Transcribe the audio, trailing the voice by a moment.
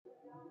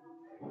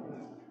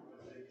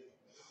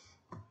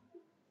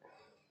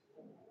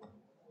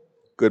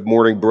Good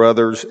morning,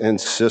 brothers and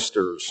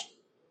sisters.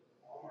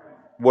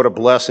 What a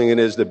blessing it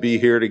is to be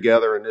here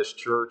together in this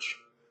church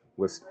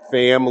with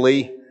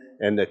family,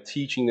 and the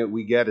teaching that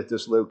we get at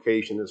this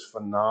location is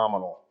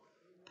phenomenal.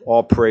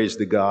 All praise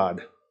to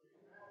God.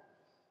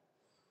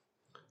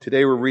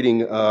 Today we're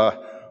reading,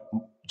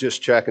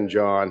 just checking,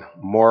 John,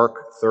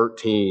 Mark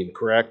 13,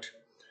 correct?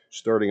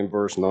 Starting in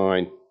verse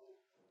 9.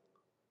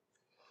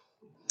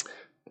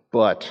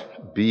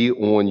 But be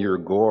on your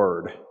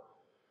guard,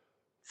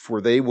 for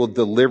they will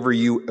deliver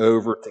you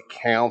over to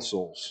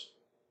councils,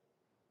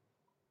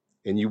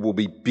 and you will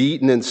be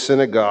beaten in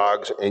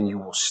synagogues, and you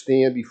will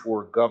stand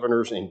before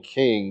governors and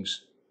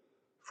kings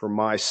for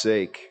my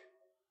sake,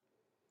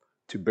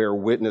 to bear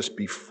witness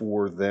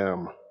before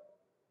them.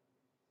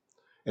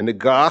 And the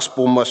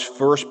gospel must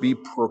first be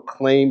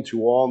proclaimed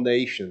to all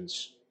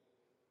nations.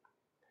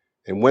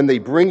 And when they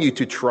bring you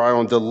to trial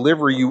and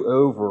deliver you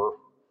over,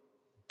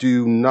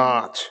 do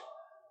not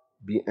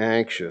be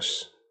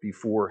anxious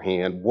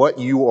beforehand what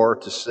you are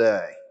to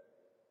say,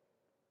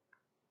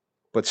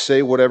 but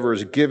say whatever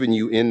is given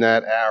you in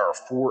that hour,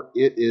 for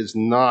it is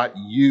not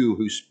you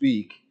who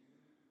speak,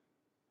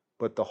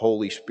 but the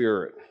Holy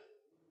Spirit.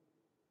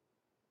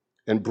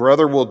 And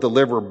brother will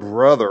deliver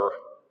brother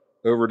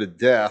over to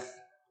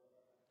death,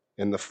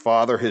 and the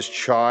father his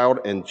child,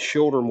 and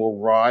children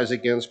will rise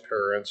against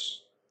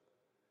parents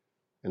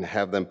and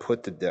have them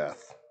put to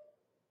death.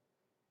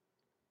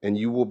 And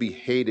you will be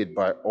hated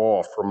by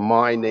all for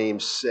my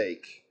name's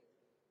sake.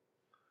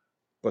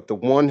 But the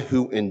one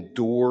who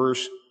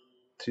endures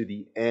to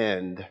the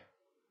end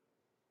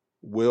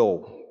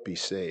will be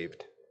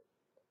saved.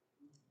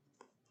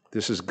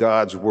 This is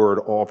God's word.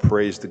 All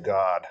praise to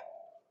God.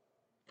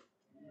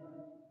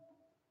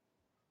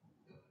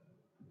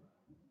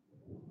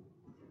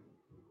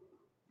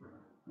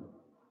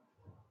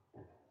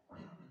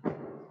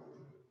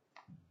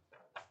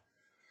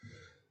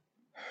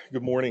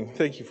 Good morning.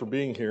 Thank you for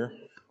being here.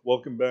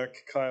 Welcome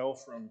back, Kyle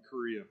from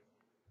Korea.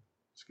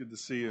 It's good to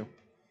see you.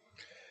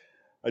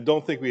 I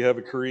don't think we have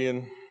a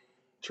Korean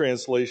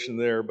translation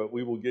there, but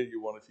we will get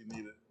you one if you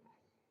need it.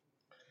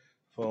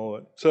 Follow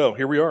it. So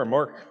here we are,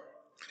 Mark.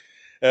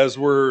 As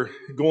we're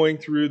going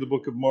through the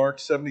book of Mark,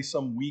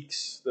 70-some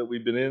weeks that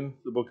we've been in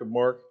the book of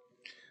Mark,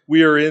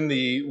 we are in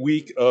the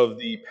week of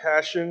the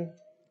Passion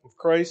of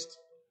Christ.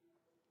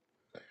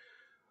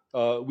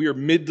 We are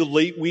mid to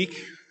late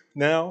week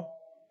now.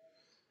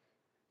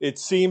 It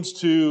seems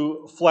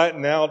to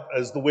flatten out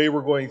as the way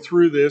we're going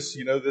through this.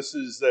 You know, this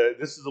is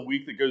a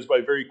week that goes by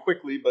very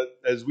quickly, but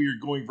as we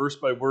are going verse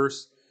by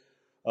verse,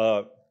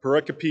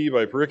 pericope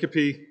by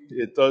pericope,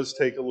 it does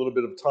take a little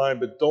bit of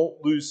time, but don't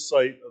lose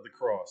sight of the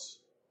cross.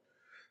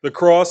 The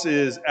cross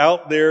is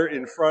out there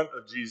in front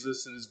of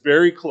Jesus. It is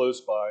very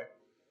close by.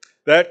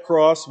 That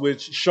cross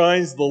which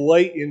shines the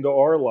light into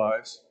our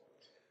lives.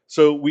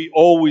 So we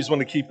always want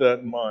to keep that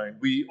in mind.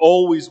 We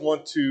always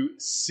want to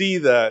see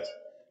that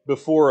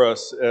before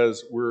us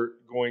as we're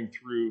going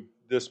through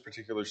this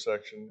particular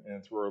section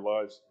and through our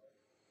lives.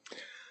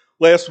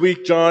 Last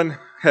week, John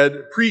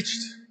had preached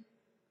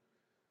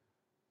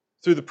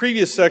through the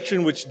previous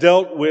section, which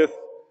dealt with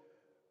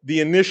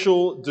the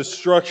initial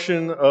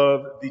destruction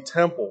of the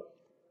temple.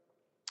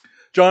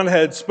 John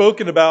had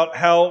spoken about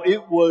how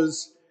it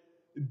was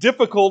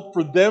difficult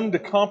for them to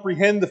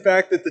comprehend the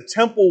fact that the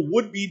temple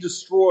would be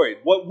destroyed.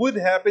 What would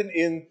happen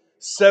in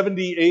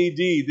 70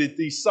 AD, that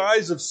the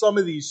size of some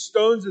of these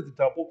stones at the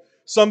temple,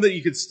 some that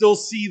you could still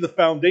see the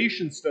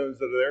foundation stones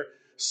that are there,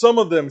 some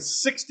of them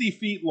 60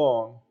 feet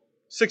long,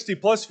 60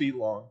 plus feet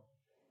long,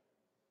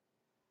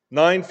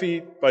 9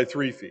 feet by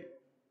 3 feet.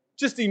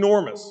 Just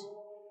enormous.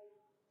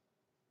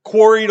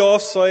 Quarried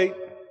off-site,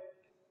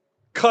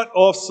 cut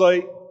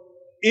off-site,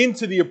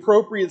 into the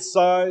appropriate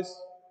size,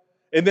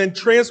 and then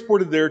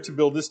transported there to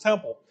build this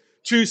temple.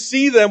 To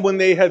see them when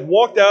they had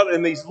walked out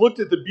and they looked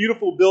at the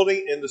beautiful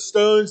building and the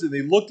stones, and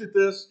they looked at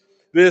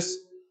this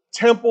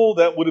temple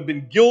that would have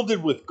been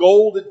gilded with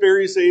gold at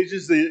various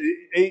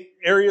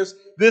areas,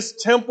 this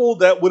temple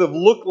that would have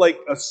looked like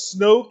a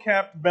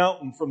snow-capped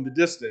mountain from the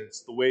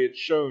distance, the way it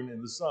shone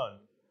in the sun.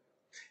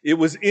 It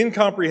was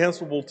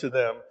incomprehensible to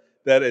them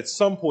that at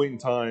some point in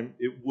time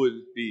it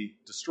would be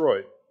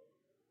destroyed.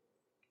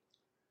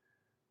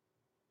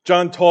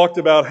 John talked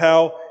about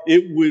how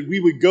we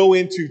would go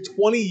into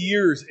 20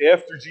 years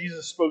after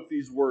Jesus spoke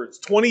these words,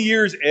 20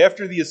 years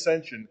after the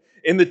ascension,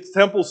 and the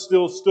temple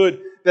still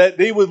stood, that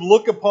they would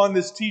look upon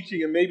this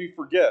teaching and maybe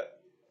forget.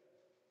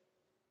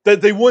 That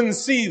they wouldn't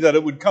see that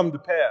it would come to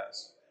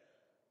pass.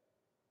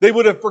 They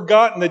would have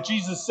forgotten that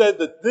Jesus said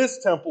that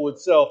this temple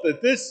itself,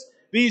 that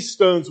these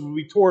stones would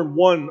be torn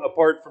one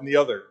apart from the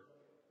other.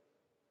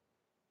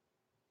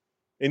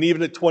 And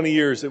even at 20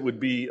 years, it would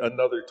be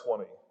another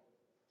 20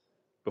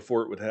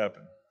 before it would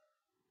happen.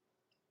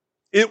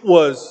 It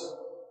was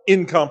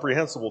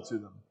incomprehensible to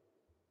them.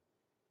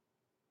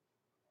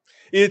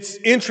 It's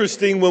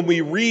interesting when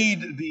we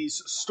read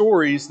these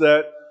stories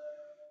that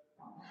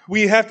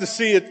we have to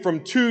see it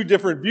from two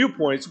different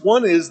viewpoints.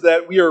 One is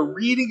that we are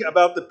reading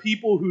about the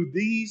people who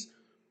these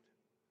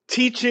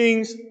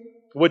teachings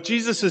What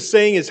Jesus is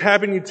saying is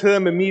happening to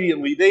them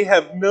immediately. They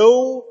have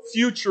no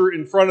future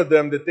in front of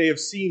them that they have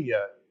seen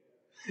yet.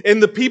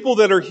 And the people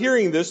that are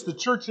hearing this, the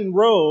church in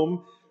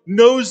Rome,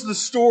 knows the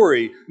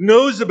story,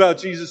 knows about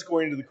Jesus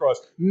going to the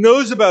cross,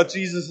 knows about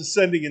Jesus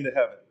ascending into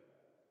heaven.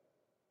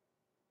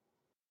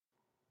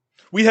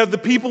 We have the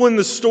people in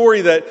the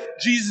story that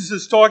Jesus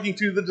is talking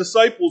to, the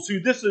disciples,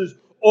 who this is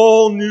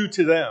all new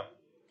to them.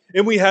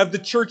 And we have the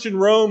church in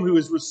Rome who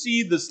has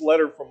received this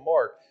letter from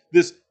Mark,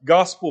 this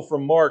gospel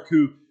from Mark,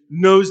 who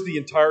knows the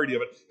entirety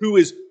of it, who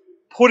is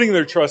putting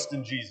their trust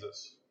in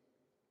Jesus.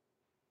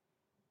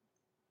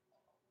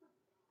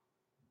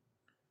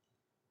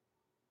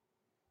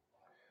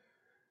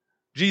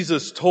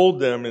 Jesus told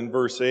them in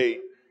verse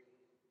 8,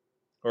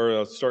 or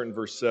I'll start in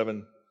verse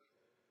 7,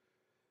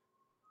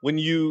 when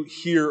you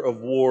hear of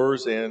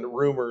wars and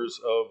rumors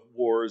of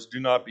wars, do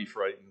not be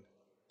frightened.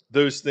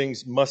 Those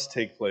things must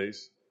take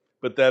place,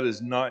 but that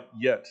is not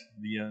yet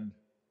the end.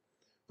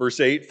 Verse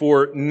 8,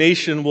 for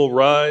nation will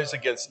rise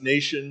against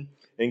nation,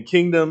 and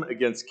kingdom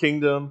against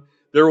kingdom.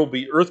 There will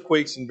be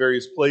earthquakes in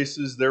various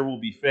places. There will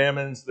be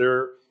famines.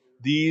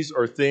 These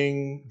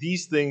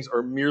things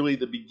are merely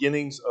the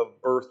beginnings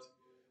of birth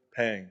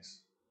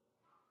pangs.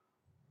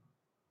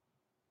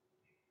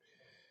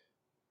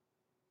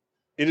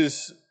 It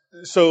is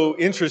so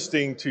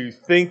interesting to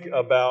think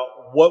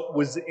about what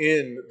was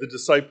in the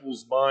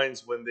disciples'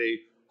 minds when they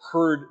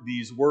heard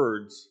these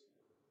words.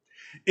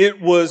 It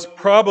was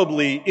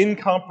probably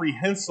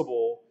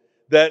incomprehensible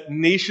that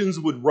nations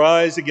would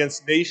rise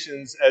against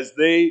nations as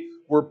they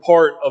were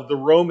part of the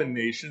Roman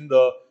nation,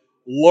 the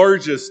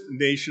largest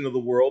nation of the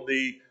world,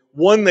 the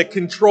one that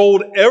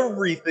controlled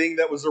everything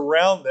that was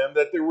around them,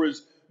 that there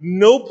was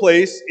no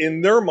place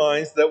in their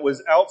minds that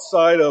was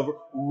outside of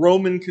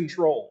Roman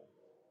control.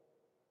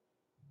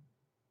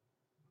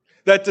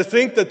 That to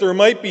think that there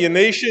might be a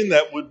nation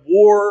that would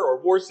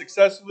war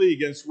successfully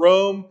against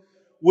Rome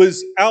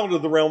was out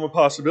of the realm of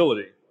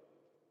possibility.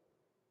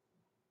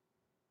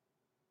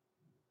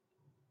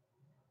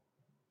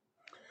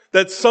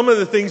 That some of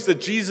the things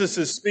that Jesus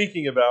is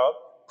speaking about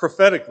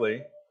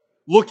prophetically,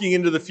 looking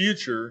into the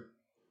future,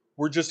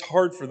 were just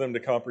hard for them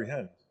to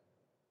comprehend.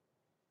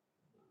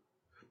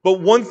 But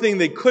one thing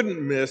they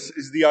couldn't miss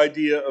is the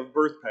idea of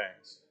birth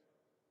pangs.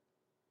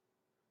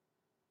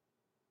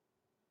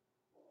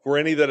 For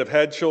any that have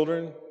had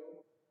children,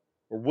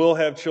 or will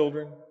have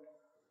children,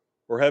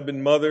 or have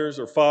been mothers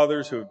or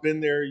fathers who have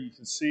been there, you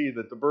can see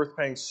that the birth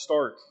pangs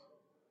start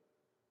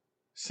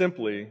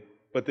simply,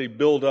 but they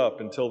build up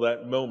until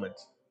that moment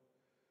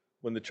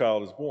when the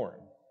child is born.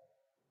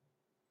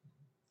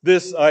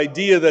 This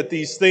idea that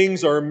these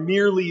things are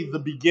merely the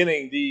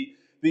beginning,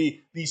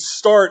 the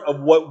start of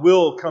what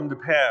will come to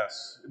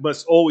pass,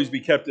 must always be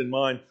kept in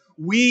mind.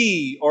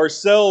 We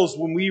ourselves,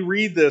 when we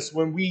read this,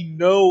 when we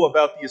know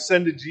about the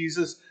ascended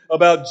Jesus,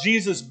 about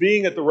Jesus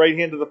being at the right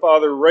hand of the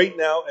Father right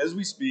now as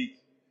we speak,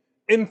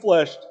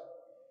 enfleshed,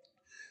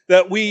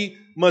 that we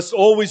must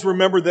always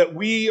remember that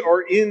we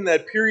are in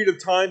that period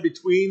of time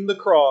between the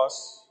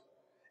cross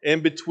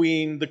and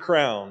between the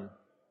crown.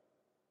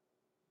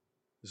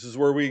 This is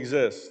where we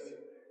exist.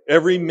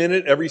 Every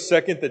minute, every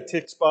second that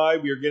ticks by,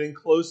 we are getting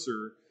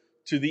closer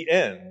to the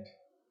end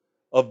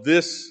of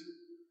this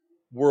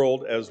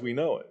world as we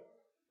know it.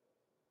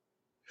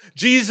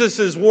 Jesus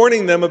is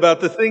warning them about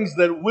the things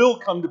that will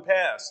come to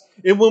pass.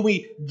 And when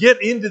we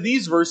get into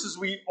these verses,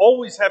 we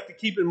always have to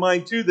keep in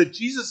mind, too, that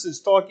Jesus is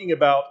talking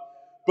about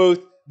both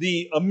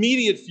the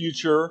immediate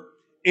future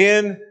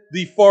and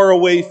the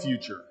faraway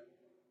future.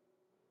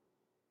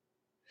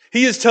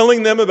 He is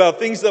telling them about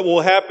things that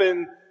will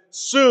happen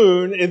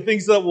soon and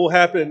things that will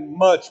happen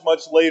much,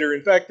 much later.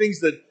 In fact,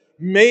 things that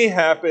may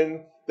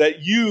happen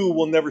that you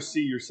will never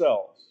see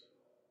yourselves.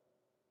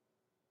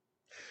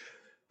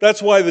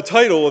 That's why the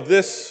title of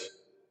this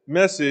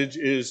message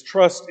is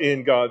Trust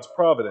in God's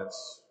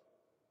Providence.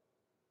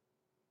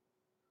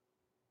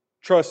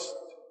 Trust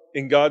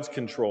in God's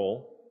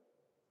control.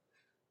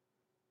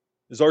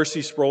 As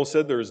R.C. Sproul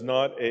said, there is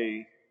not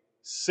a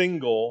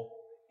single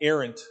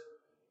errant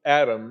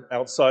atom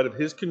outside of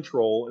his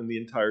control in the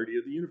entirety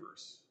of the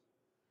universe.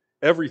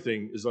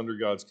 Everything is under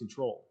God's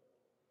control.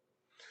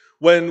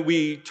 When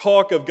we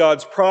talk of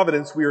God's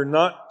providence, we are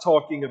not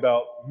talking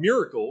about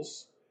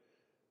miracles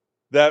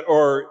that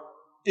are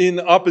in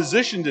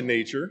opposition to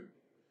nature.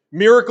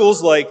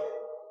 Miracles like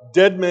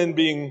dead men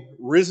being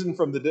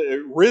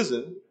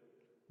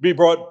be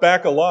brought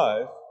back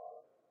alive.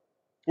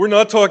 We're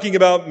not talking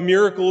about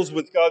miracles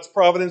with God's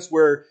providence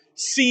where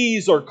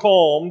seas are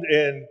calmed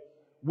and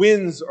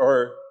winds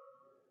are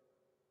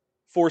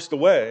forced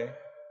away.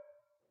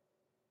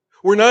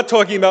 We're not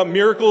talking about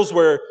miracles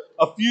where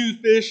a few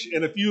fish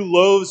and a few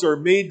loaves are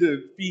made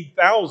to feed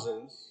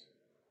thousands.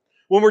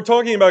 When we're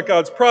talking about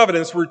God's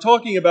providence, we're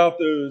talking about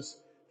those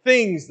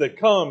things that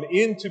come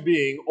into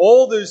being,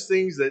 all those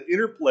things that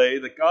interplay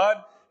that God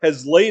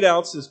has laid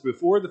out since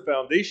before the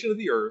foundation of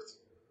the earth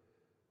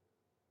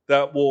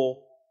that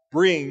will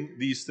bring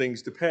these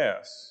things to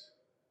pass.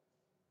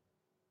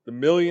 the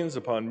millions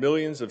upon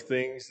millions of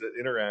things that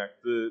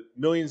interact, the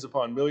millions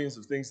upon millions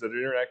of things that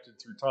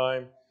interacted through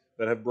time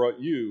that have brought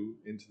you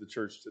into the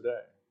church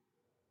today.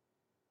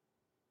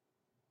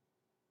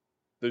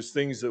 Those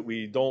things that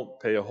we don't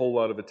pay a whole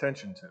lot of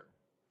attention to.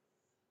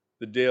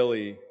 The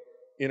daily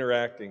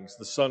interactings,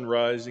 the sun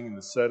rising and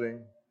the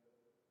setting,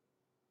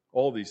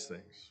 all these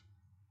things.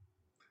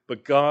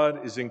 But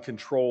God is in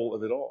control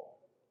of it all.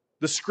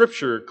 The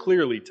Scripture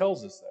clearly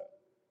tells us that.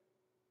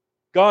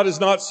 God is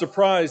not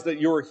surprised that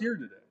you're here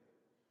today.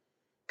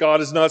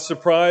 God is not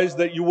surprised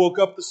that you woke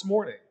up this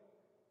morning.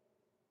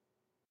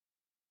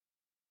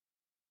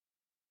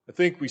 I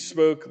think we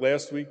spoke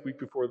last week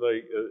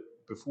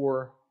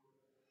before,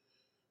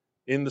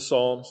 in the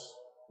Psalms,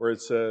 where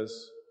it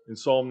says, in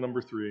Psalm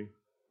number 3,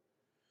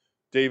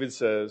 David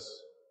says,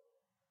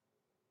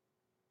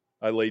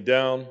 I lay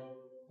down,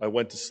 I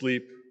went to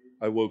sleep,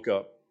 I woke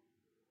up.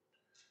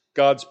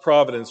 God's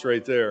providence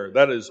right there.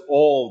 That is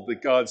all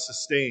that God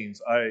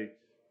sustains. I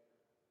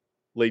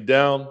laid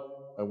down,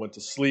 I went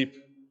to sleep,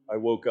 I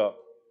woke up.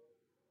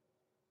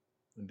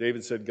 And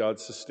David said God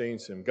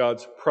sustains him.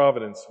 God's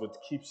providence, what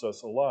keeps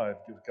us alive,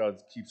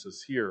 God keeps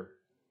us here.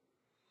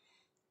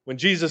 When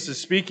Jesus is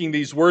speaking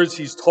these words,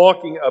 he's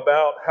talking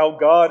about how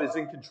God is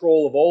in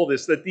control of all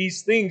this, that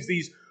these things,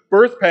 these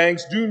birth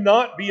pangs, do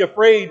not be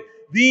afraid.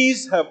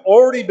 These have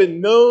already been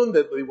known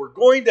that they were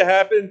going to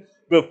happen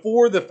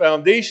before the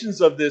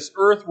foundations of this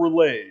earth were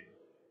laid.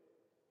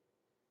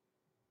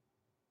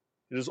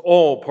 It is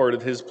all part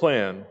of his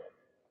plan.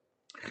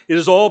 It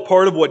is all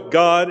part of what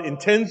God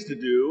intends to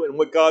do and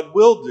what God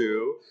will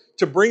do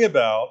to bring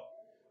about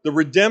the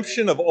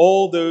redemption of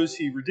all those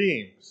he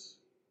redeems.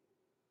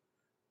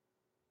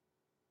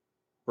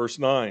 Verse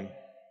 9.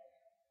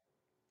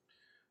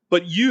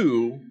 But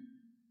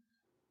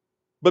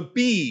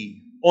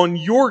be on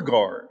your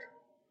guard.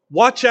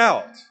 Watch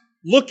out.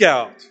 Look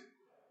out.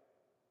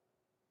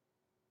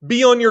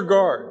 Be on your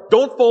guard.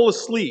 Don't fall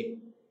asleep.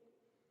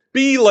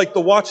 Be like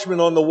the watchman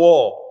on the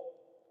wall.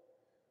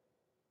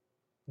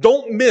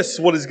 Don't miss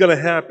what is going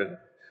to happen.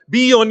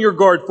 Be on your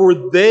guard, for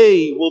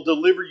they will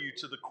deliver you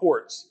to the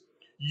courts.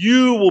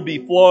 You will be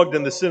flogged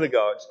in the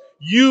synagogues.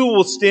 You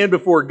will stand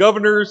before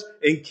governors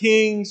and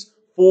kings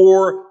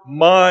for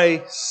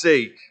my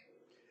sake,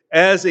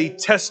 as a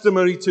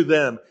testimony to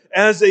them,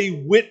 as a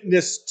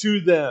witness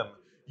to them.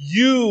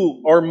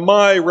 You are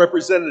my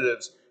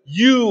representatives.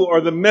 You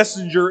are the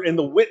messenger and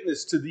the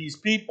witness to these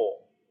people.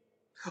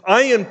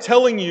 I am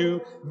telling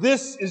you,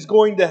 this is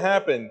going to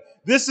happen.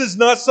 This is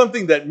not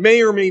something that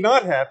may or may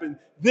not happen.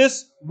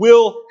 This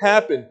will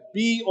happen.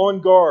 Be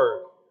on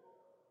guard.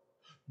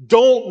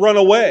 Don't run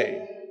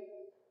away.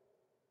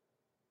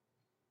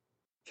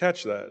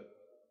 Catch that.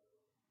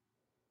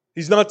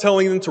 He's not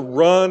telling them to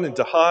run and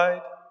to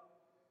hide.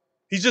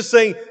 He's just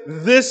saying,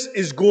 this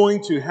is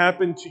going to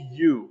happen to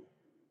you.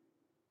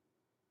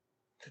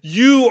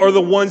 You are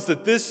the ones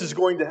that this is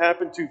going to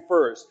happen to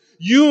first.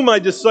 You, my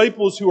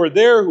disciples who are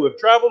there, who have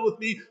traveled with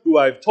me, who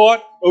I've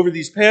taught over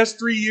these past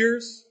 3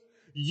 years,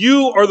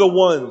 you are the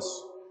ones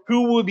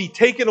who will be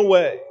taken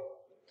away,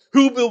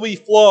 who will be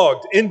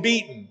flogged and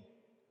beaten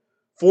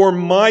for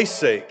my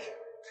sake,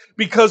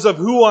 because of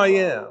who I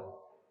am.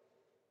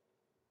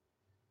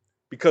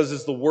 Because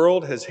as the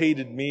world has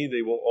hated me,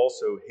 they will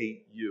also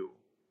hate you.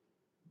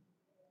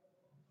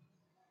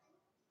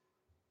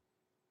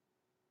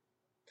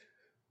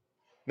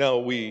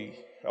 Now,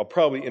 I'll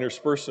probably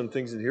intersperse some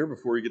things in here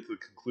before we get to the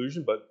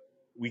conclusion, but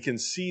we can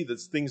see that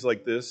things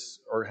like this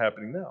are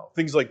happening now.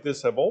 Things like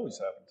this have always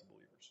happened to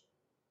believers.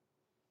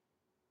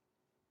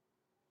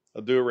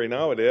 I'll do it right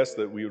now. I'd ask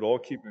that we would all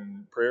keep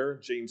in prayer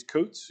James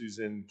Coates, who's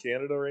in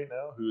Canada right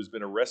now, who has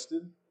been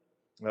arrested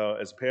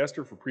as a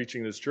pastor for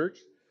preaching this church,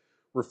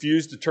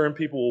 refused to turn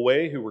people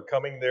away who were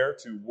coming there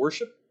to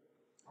worship,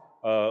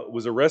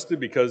 was arrested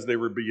because they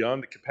were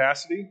beyond the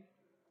capacity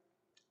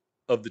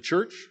of the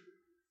church.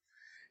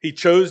 He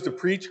chose to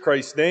preach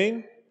Christ's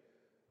name,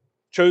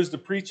 chose to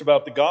preach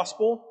about the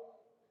gospel,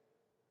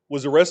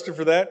 was arrested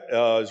for that,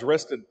 was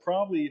arrested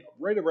probably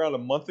right around a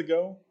month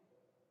ago.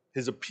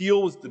 His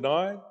appeal was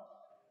denied.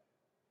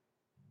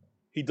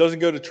 He doesn't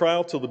go to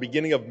trial till the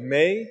beginning of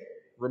May,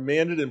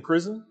 remanded in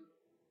prison.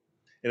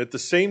 And at the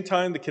same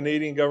time, the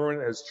Canadian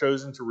government has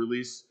chosen to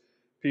release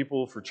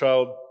people for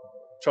child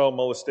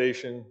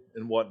molestation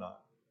and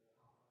whatnot.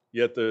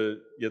 Yet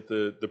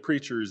the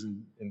preacher is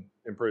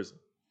in prison.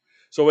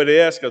 So I'd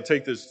ask, I'll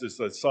take this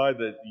aside,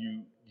 that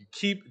you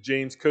keep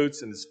James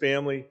Coates and his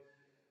family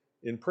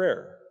in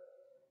prayer.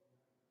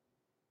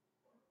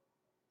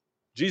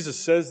 Jesus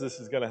says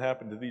this is going to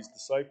happen to these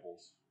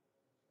disciples.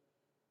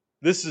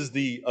 This is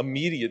the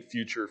immediate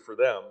future for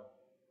them.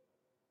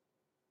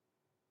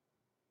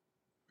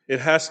 It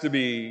has to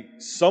be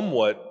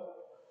somewhat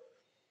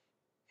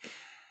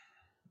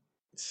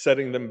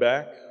setting them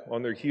back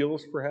on their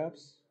heels,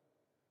 perhaps.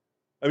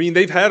 I mean,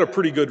 they've had a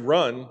pretty good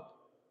run.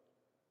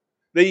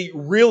 They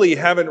really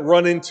haven't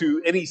run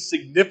into any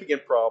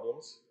significant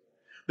problems.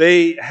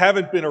 They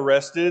haven't been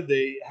arrested.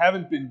 They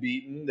haven't been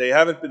beaten. They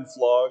haven't been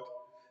flogged.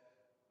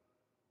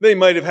 They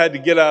might have had to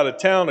get out of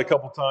town a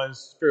couple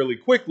times fairly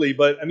quickly,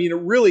 but I mean, it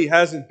really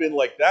hasn't been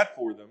like that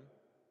for them.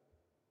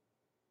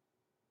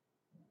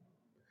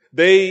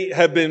 They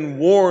have been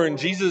warned.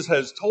 Jesus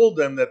has told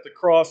them that the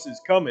cross is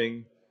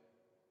coming.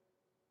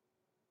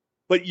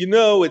 But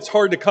it's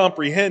hard to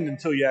comprehend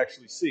until you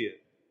actually see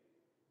it.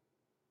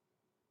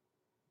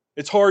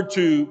 It's hard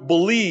to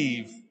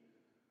believe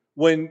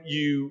when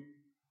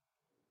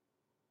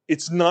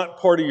it's not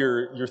part of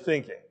your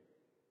thinking.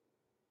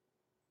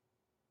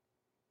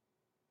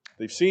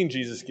 They've seen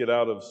Jesus get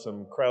out of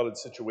some crowded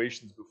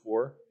situations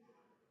before.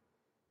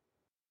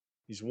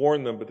 He's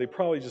warned them, but they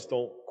probably just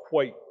don't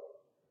quite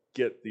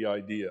get the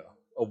idea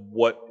of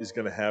what is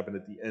going to happen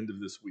at the end of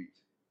this week.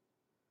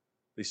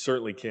 They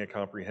certainly can't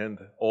comprehend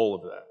all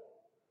of that.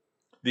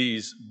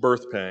 These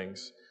birth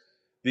pangs,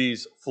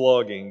 these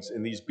floggings,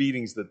 and these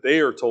beatings that they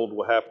are told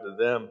will happen to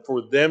them,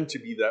 for them to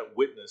be that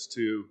witness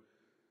to.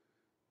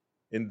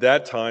 In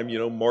that time,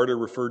 martyr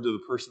referred to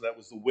the person that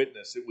was the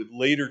witness. It would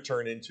later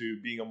turn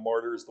into being a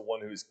martyr as the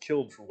one who is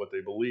killed for what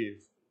they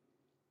believe.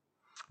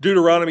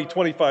 Deuteronomy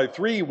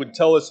 25:3 would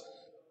tell us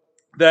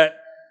that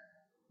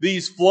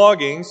these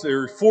floggings,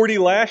 there are 40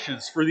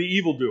 lashes for the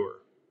evildoer.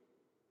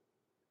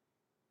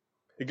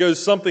 It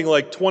goes something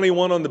like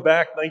 21 on the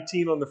back,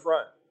 19 on the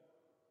front.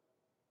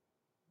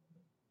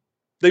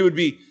 They would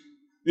be,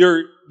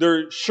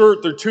 their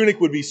shirt, their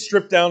tunic would be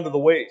stripped down to the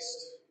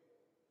waist.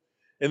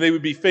 And they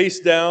would be face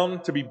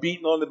down to be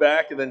beaten on the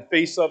back and then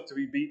face up to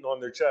be beaten on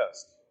their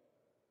chest.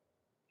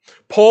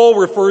 Paul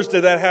refers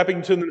to that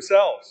happening to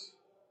himself.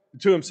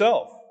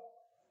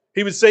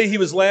 He would say he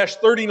was lashed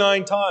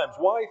 39 times.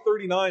 Why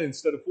 39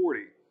 instead of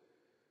 40?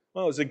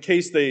 Well, it was in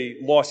case they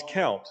lost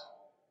count.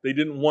 They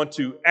didn't want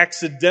to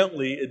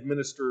accidentally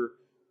administer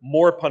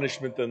more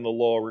punishment than the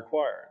law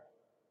required.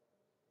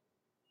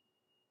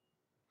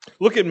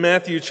 Look at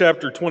Matthew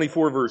chapter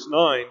 24, verse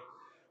 9.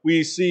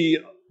 We see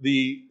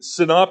the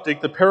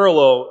synoptic, the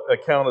parallel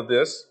account of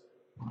this.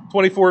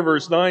 24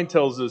 verse 9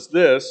 tells us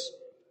this.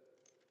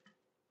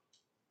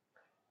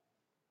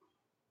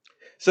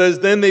 It says,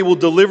 "Then they will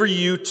deliver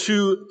you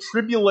to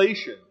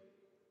tribulation."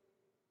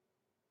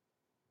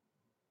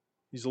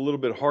 He's a little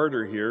bit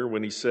harder here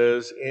when he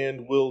says,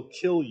 "and will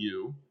kill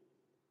you,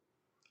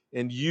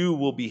 and you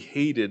will be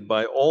hated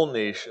by all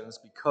nations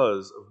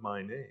because of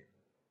my name."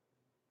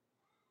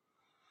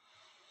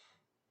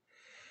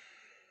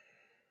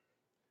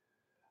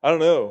 I don't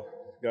know,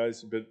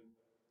 guys, but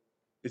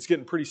it's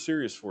getting pretty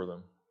serious for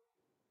them.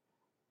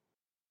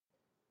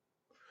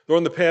 They're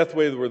on the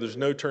pathway where there's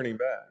no turning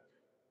back.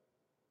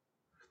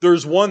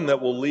 There's one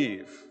that will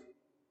leave.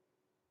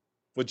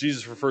 What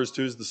Jesus refers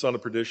to as the son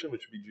of perdition,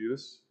 which would be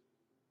Judas.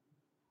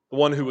 The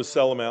one who will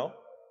sell him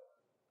out.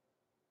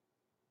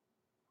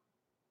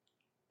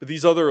 But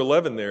these other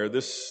 11 there,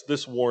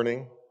 this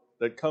warning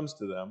that comes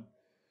to them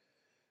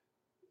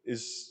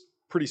is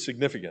pretty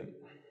significant.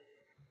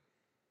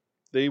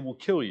 They will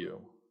kill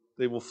you.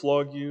 They will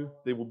flog you.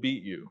 They will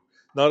beat you.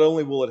 Not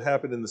only will it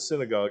happen in the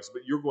synagogues,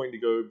 but you're going to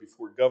go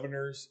before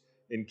governors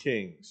and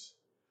kings.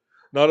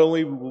 Not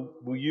only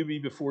will you be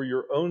before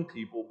your own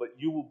people, but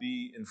you will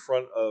be in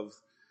front of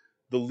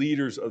the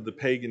leaders of the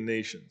pagan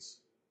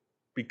nations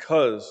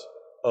because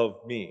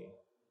of me.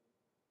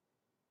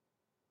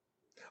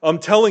 I'm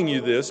telling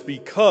you this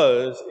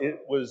because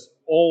it was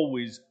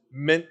always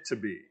meant to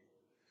be.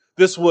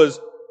 This was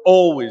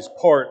always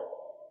part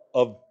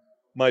of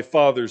my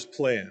Father's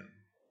plan.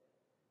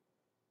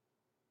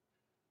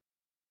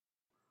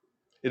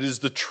 It is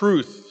the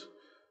truth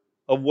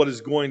of what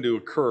is going to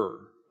occur.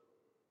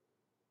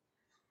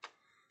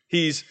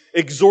 He's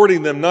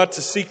exhorting them not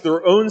to seek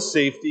their own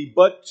safety,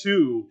 but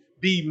to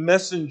be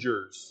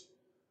messengers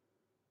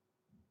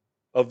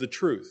of the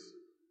truth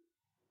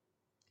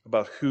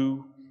about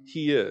who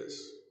He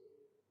is.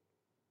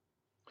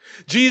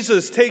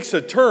 Jesus takes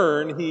a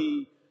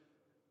turn.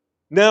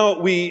 Now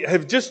we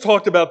have just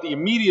talked about the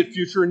immediate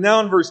future, and now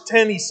in verse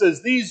 10 he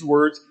says these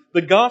words,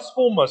 "The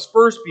gospel must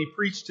first be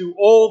preached to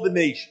all the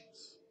nations."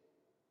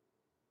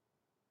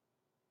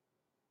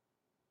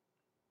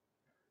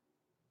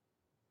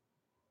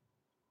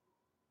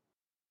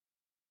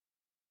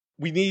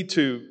 We need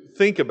to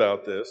think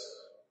about this.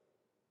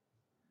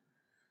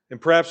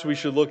 And perhaps we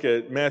should look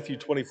at Matthew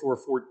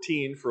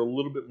 24:14 for a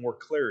little bit more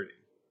clarity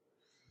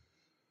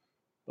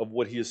of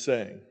what he is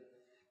saying.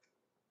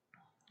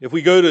 If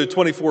we go to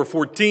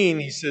 24:14,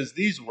 he says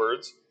these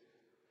words.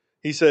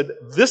 He said,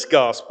 "This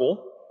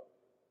gospel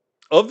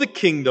of the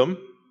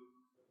kingdom,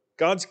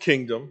 God's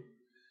kingdom,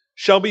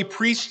 shall be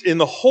preached in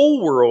the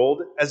whole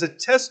world as a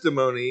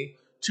testimony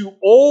to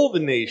all the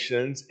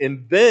nations,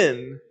 and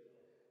then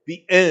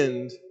the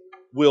end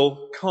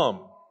will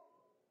come."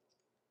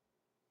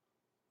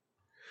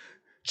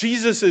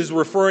 Jesus is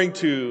referring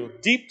to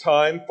deep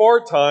time,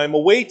 far time,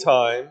 away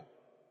time,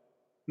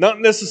 not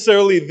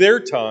necessarily their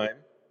time.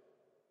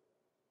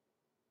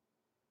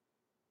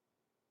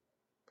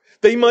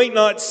 They might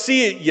not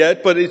see it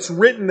yet, but it's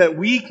written that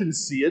we can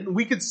see it. And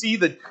we can see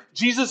that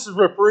Jesus is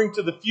referring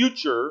to the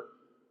future,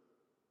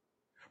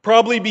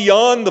 probably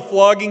beyond the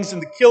floggings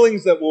and the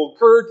killings that will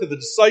occur to the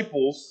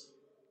disciples,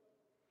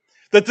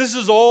 that this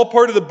is all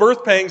part of the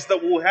birth pangs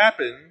that will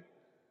happen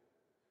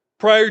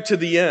prior to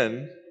the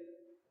end,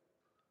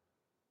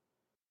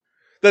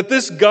 that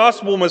this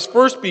gospel must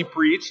first be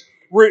preached,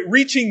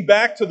 reaching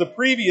back to the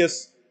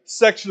previous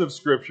section of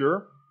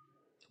Scripture,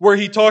 where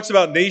he talks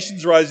about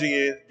nations rising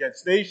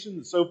against nations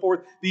and so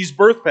forth, these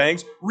birth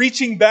pangs,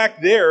 reaching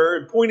back there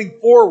and pointing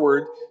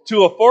forward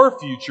to a far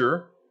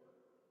future.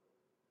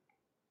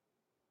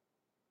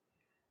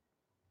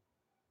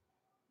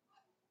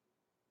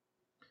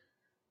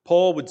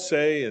 Paul would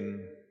say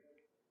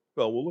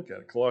we'll look at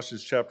it,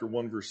 Colossians chapter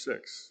 1, verse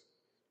 6.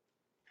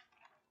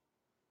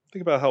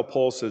 Think about how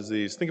Paul says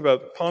these.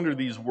 Ponder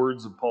these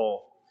words of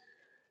Paul,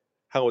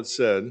 how it's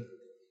said.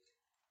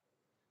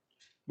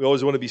 We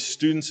always want to be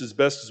students as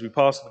best as we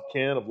possibly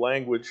can of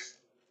language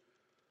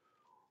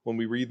when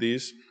we read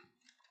these.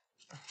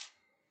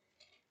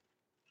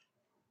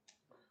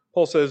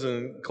 Paul says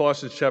in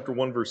Colossians chapter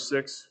 1, verse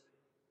 6,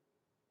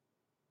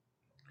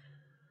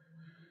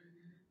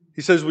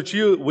 he says,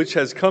 which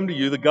has come to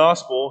you, the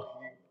gospel,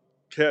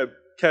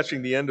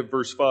 catching the end of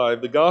verse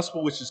 5, the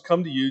gospel which has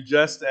come to you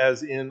just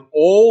as in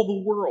all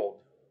the world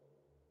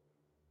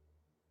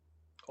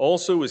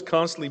also is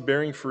constantly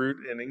bearing fruit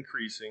and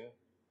increasing,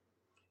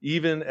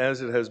 even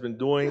as it has been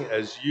doing,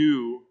 as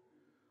you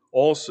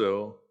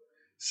also,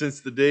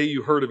 since the day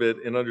you heard of it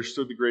and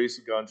understood the grace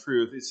of God and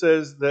truth. It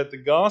says that the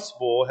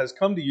gospel has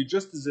come to you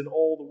just as in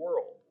all the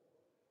world.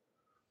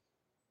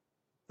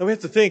 Now we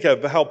have to think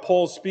of how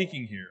Paul's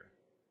speaking here.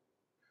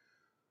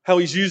 How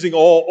he's using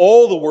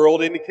all the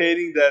world,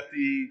 indicating that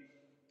the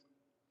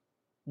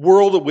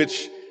world of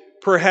which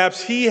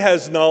perhaps he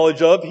has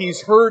knowledge of,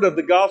 he's heard of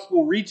the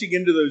gospel reaching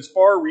into those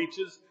far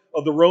reaches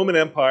of the Roman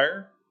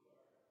Empire.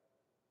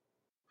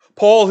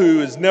 Paul, who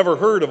has never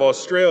heard of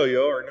Australia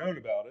or known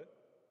about it.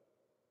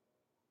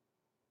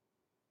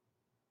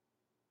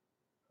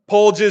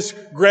 Paul just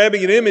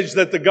grabbing an image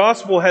that the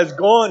gospel has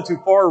gone to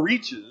far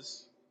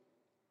reaches.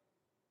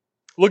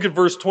 Look at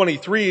verse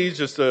 23,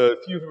 just a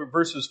few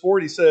verses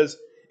forward. He says,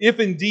 if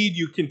indeed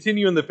you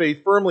continue in the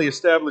faith firmly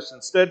established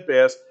and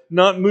steadfast,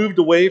 not moved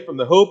away from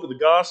the hope of the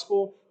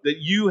gospel that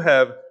you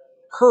have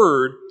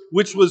heard,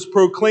 which was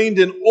proclaimed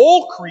in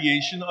all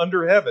creation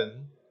under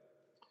heaven,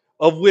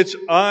 of which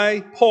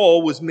I,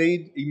 Paul, was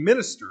made a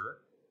minister.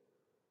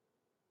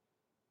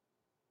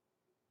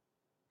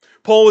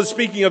 Paul is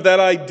speaking of that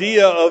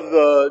idea of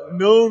the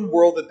known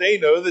world that they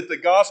know, that the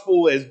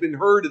gospel has been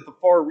heard at the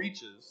far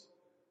reaches,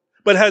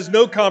 but has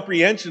no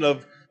comprehension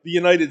of the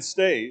United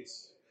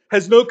States,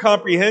 has no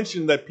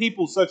comprehension that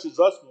people such as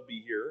us will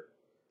be here,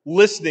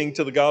 listening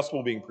to the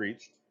gospel being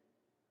preached.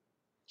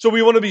 So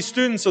we want to be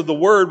students of the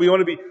word, we want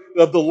to be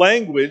of the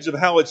language, of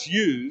how it's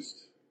used.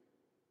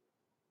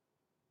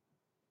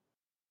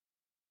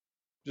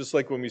 Just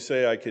like when we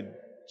say,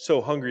 so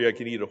hungry I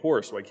could eat a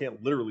horse. Well, I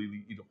can't literally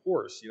eat a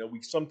horse.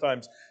 We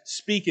sometimes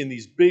speak in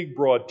these big,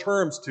 broad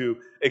terms to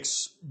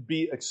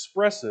be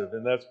expressive,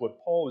 and that's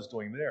what Paul is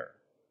doing there.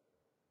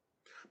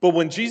 But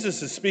when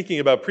Jesus is speaking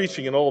about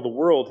preaching in all the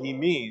world, he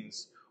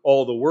means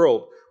all the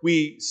world.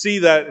 We see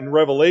that in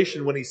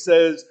Revelation when he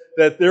says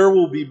that there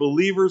will be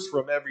believers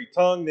from every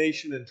tongue,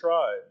 nation, and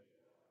tribe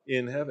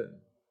in heaven.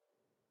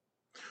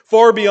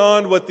 Far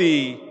beyond what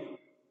the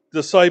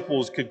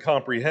disciples could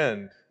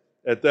comprehend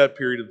at that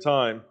period of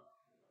time.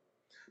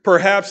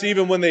 Perhaps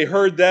even when they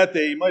heard that,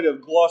 they might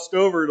have glossed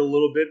over it a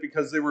little bit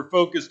because they were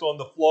focused on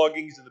the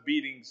floggings and the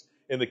beatings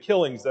and the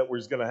killings that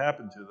was going to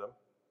happen to them.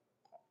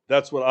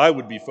 That's what I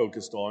would be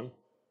focused on.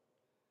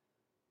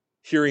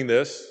 Hearing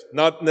this,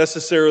 not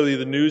necessarily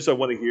the news I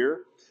want to hear,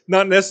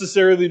 not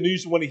necessarily the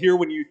news you want to hear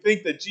when you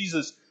think that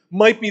Jesus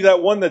might be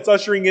that one that's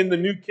ushering in the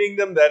new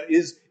kingdom, that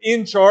is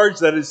in charge,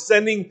 that is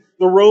sending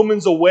the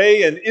Romans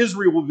away, and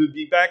Israel will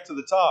be back to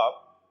the top.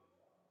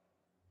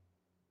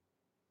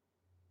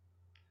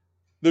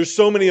 There's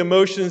so many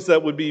emotions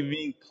that would be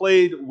being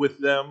played with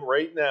them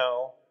right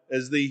now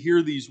as they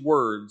hear these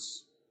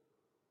words.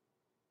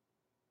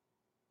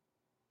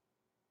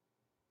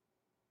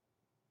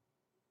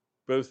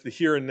 Both the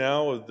here and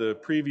now of the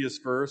previous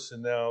verse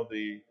and now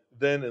the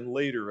then and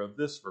later of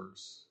this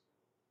verse.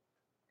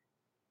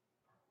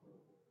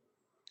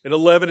 In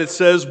 11 it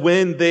says,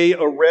 when they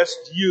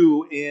arrest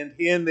you and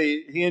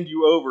hand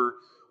you over,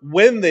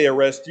 when they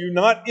arrest you,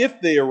 not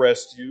if they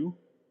arrest you,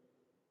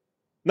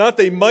 not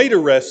they might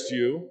arrest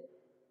you,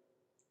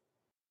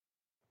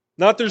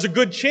 not there's a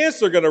good chance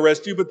they're going to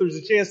arrest you, but there's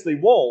a chance they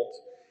won't.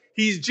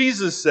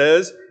 Jesus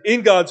says,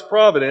 in God's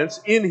providence,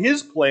 in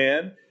His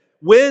plan,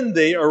 when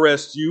they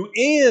arrest you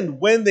and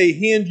when they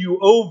hand you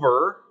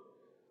over,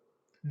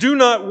 do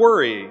not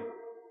worry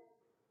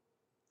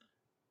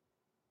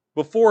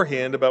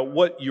beforehand about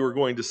what you are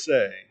going to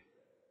say.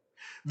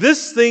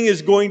 This thing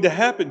is going to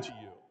happen to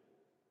you.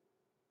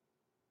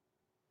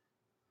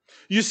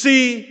 You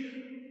see,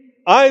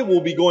 I will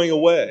be going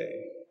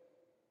away.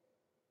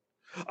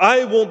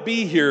 I won't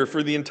be here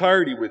for the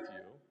entirety with you.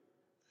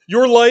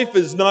 Your life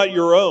is not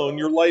your own.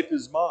 Your life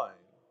is mine.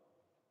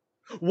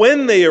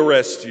 When they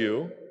arrest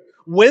you,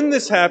 when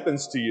this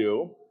happens to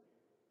you,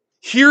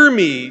 hear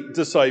me,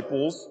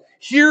 disciples.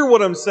 Hear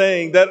what I'm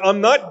saying, that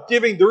I'm not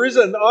giving, there is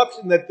an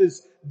option that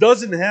this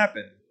doesn't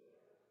happen.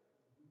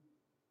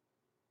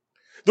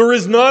 There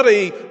is not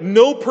a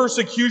no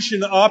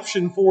persecution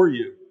option for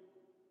you.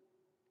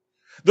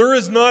 There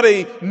is not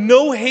a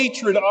no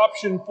hatred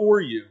option for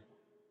you.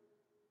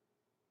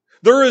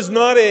 There is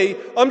not a,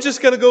 I'm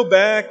just going to go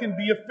back and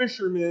be a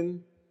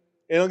fisherman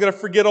and I'm going to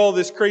forget all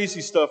this crazy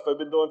stuff I've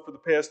been doing for the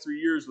past 3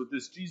 years with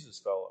this Jesus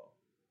fellow.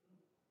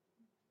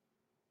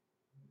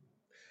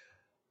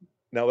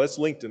 Now that's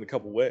linked in a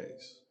couple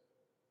ways.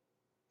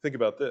 Think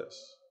about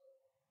this.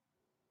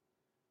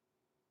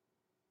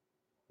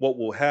 What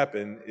will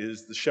happen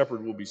is the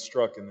shepherd will be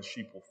struck and the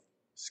sheep will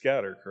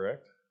scatter,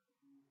 correct?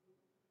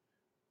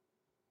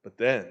 But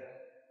then,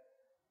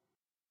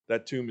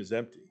 that tomb is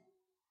empty.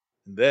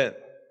 And then,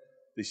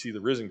 they see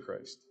the risen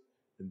Christ.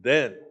 And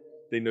then,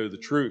 they know the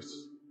truth.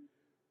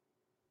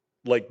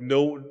 Like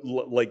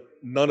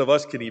none of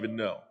us can even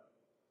know.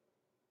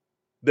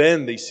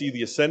 Then they see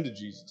the ascended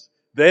Jesus.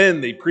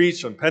 Then they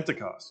preach on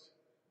Pentecost.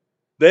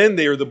 Then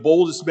they are the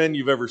boldest men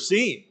you've ever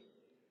seen.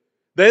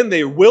 Then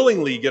they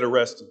willingly get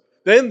arrested.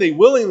 Then they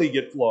willingly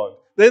get flogged.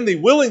 Then they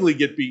willingly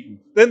get beaten.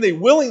 Then they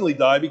willingly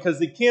die because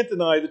they can't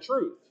deny the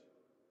truth.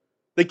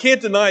 They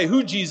can't deny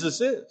who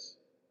Jesus is.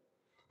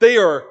 They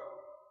are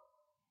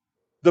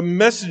the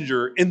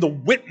messenger and the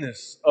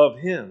witness of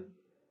Him.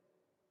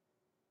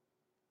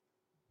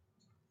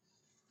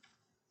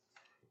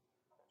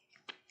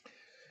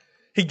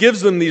 He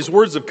gives them these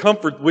words of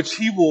comfort, which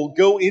he will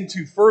go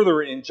into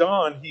further in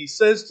John. He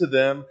says to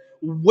them,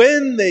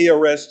 when they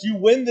arrest you,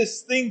 when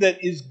this thing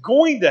that is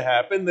going to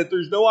happen, that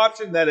there's no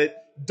option that it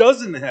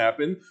doesn't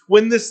happen,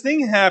 when this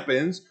thing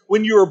happens,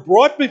 when you are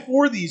brought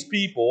before these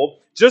people,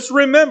 just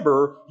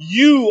remember,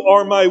 you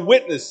are my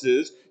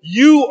witnesses.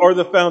 You are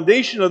the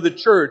foundation of the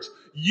church.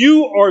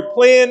 You are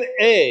plan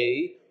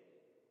A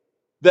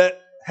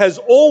that has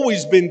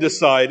always been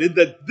decided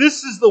that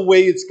this is the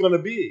way it's going to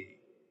be.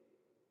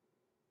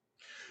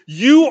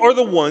 You are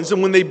the ones,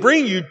 and when they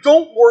bring you,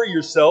 don't worry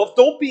yourself.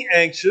 Don't be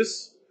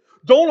anxious.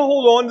 Don't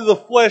hold on to the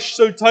flesh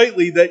so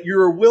tightly that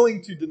you're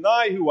willing to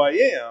deny who I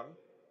am.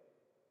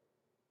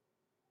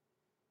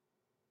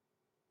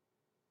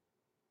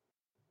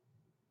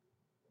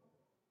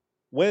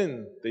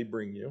 When they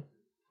bring you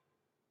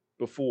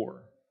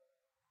before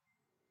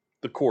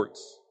the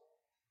courts,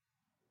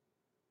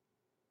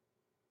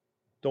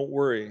 don't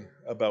worry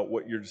about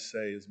what you're to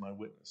say as my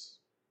witness.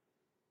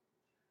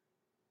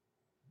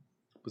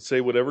 But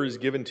say whatever is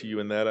given to you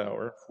in that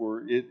hour,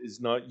 for it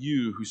is not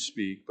you who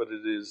speak, but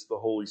it is the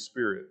Holy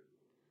Spirit.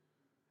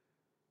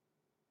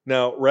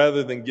 Now,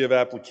 rather than give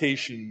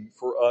application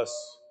for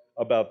us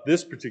about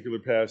this particular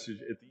passage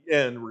at the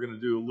end, we're going to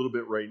do a little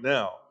bit right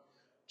now.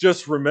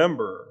 Just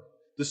remember,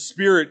 the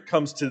Spirit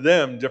comes to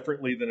them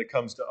differently than it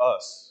comes to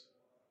us.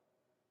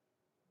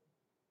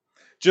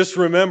 Just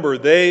remember,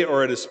 they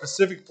are at a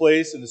specific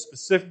place in a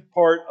specific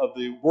part of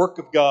the work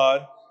of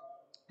God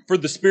for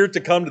the Spirit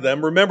to come to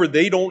them. Remember,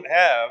 they don't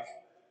have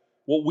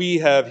what we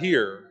have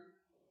here.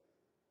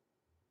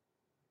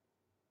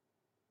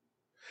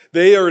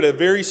 They are at a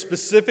very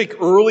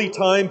specific early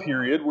time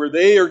period where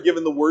they are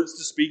given the words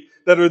to speak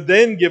that are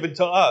then given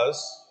to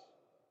us.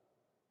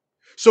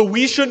 So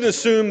we shouldn't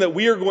assume that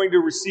we are going to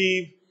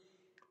receive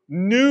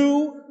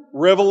new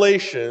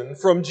revelation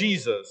from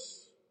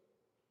Jesus.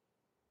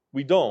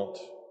 We don't.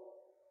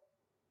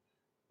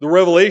 The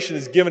revelation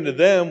is given to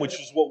them, which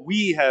is what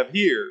we have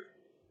here.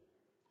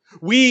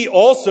 We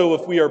also,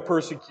 if we are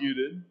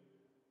persecuted,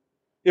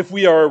 if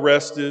we are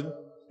arrested,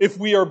 if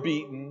we are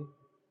beaten,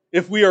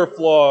 if we are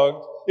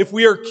flogged, if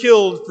we are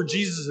killed for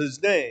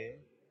Jesus' name,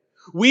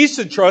 we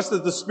should trust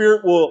that the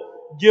Spirit will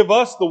give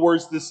us the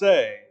words to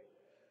say.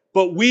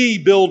 But we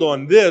build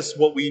on this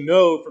what we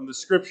know from the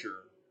Scripture.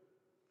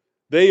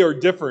 They are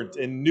different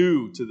and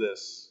new to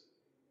this.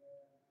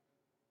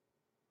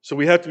 So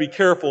we have to be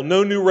careful.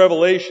 No new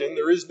revelation.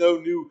 There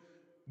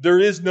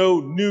is no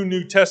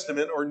New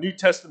Testament or New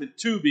Testament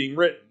 2 being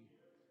written.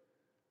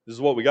 This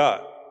is what we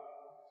got.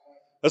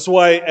 That's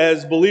why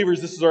as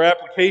believers, this is our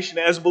application.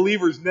 As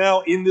believers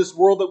now in this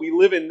world that we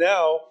live in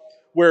now,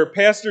 where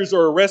pastors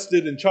are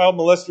arrested and child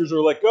molesters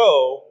are let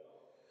go,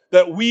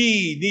 that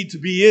we need to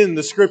be in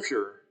the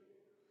Scripture.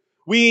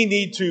 We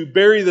need to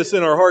bury this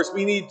in our hearts.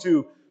 We need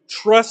to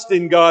trust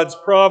in God's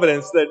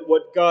providence that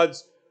what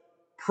God's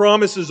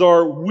promises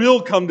are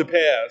will come to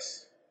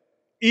pass,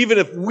 even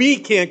if we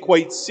can't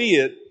quite see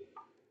it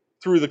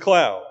through the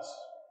clouds.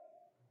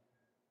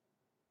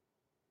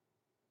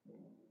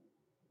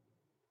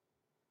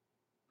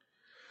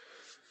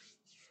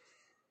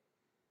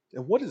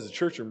 And what is the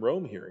church in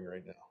Rome hearing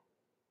right now?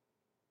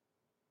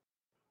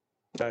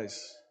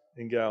 Guys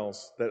and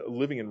gals that are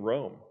living in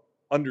Rome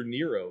under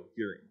Nero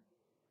hearing.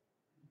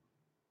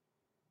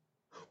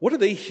 What are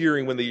they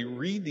hearing when they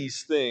read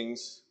these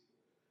things?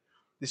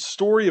 This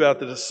story about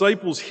the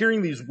disciples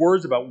hearing these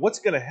words about what's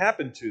going to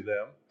happen to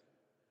them.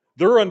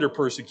 They're under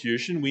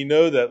persecution. We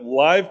know that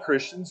live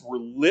Christians were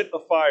lit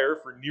afire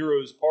for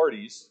Nero's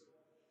parties.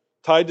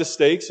 tied to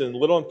stakes and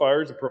lit on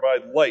fires to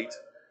provide light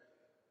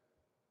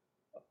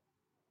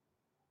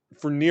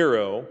for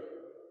Nero.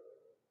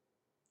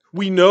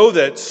 We know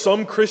that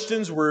some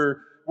Christians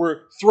were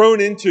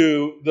thrown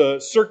into the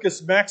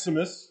Circus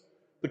Maximus,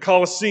 the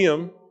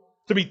Colosseum,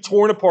 to be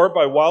torn apart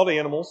by wild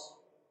animals.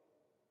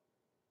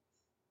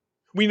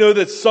 We know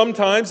that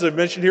sometimes, I've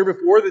mentioned here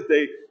before,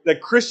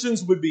 that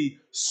Christians would be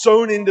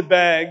sewn into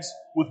bags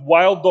with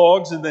wild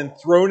dogs and then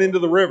thrown into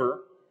the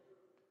river,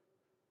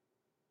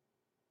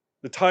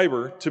 the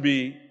Tiber,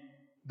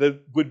 that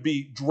would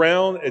be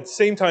drowned, at the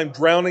same time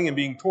drowning and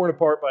being torn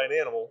apart by an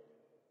animal.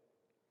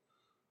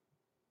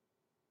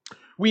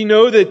 We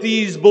know that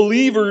these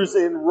believers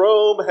in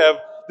Rome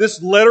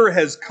this letter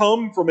has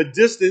come from a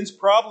distance,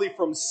 probably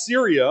from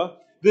Syria,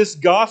 this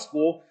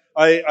gospel.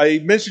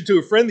 I mentioned to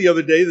a friend the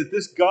other day that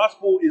this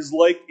gospel is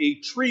like a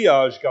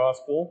triage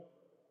gospel.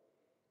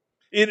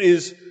 It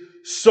is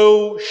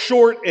so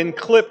short and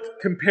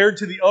clipped compared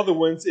to the other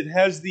ones. It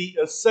has the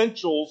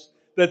essentials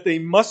that they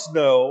must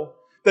know,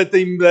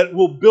 that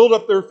will build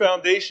up their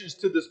foundations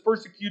to this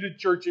persecuted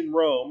church in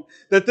Rome,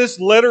 that this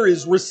letter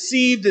is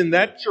received in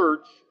that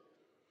church,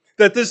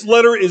 that this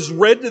letter is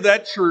read to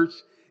that church,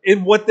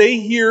 and what they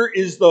hear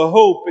is the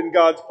hope in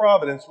God's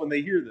providence when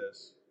they hear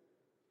this.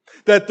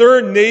 That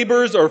their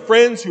neighbors or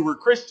friends who were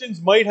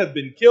Christians might have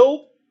been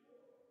killed,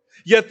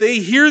 yet they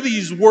hear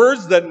these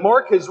words that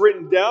Mark has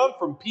written down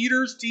from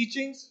Peter's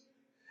teachings,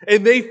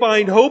 and they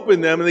find hope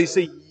in them, and they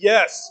say,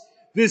 yes,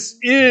 this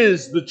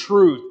is the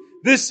truth.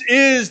 This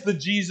is the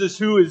Jesus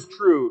who is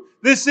true.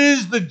 This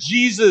is the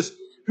Jesus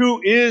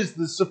who is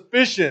the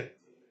sufficient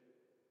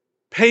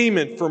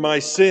payment for my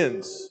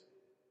sins.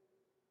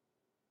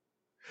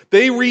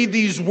 They read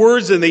these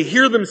words and they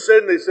hear them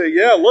said and they say,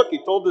 yeah, look,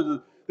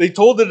 they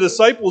told the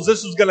disciples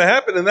this was going to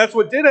happen, and that's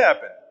what did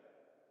happen.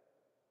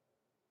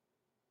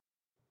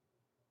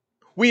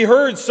 We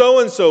heard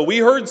so-and-so. We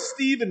heard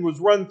Stephen was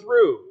run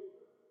through.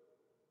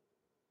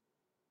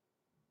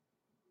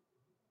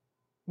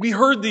 We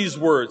heard these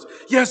words.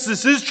 Yes,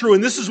 this is true,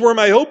 and this is where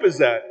my hope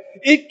is at.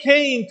 It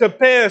came to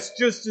pass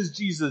just as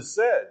Jesus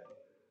said.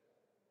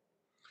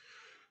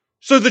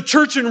 So the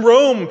church in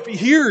Rome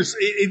hears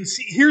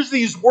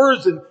these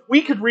words, and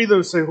we could read them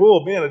and say,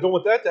 oh man, I don't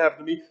want that to happen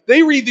to me.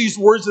 They read these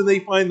words and they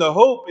find the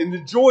hope and the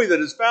joy that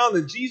is found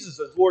in Jesus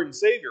as Lord and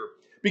Savior.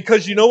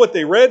 Because you know what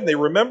they read and they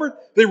remembered?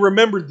 They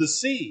remembered the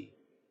sea.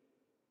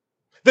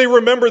 They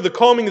remembered the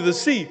calming of the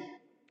sea.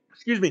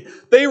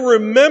 They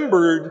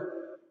remembered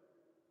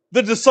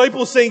the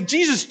disciples saying,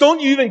 Jesus, don't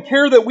you even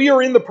care that we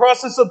are in the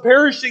process of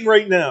perishing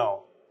right now?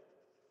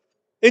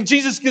 And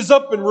Jesus gives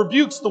up and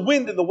rebukes the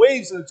wind and the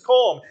waves, and it's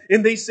calm.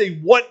 And they say,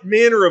 what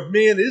manner of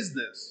man is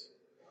this?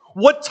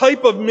 What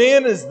type of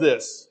man is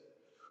this?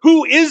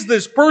 Who is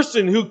this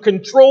person who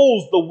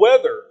controls the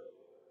weather?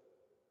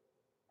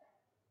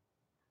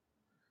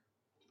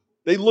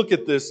 They look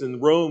at this,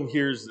 and Rome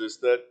hears this.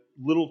 That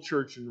little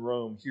church in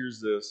Rome hears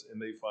this, and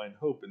they find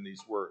hope in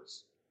these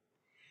words.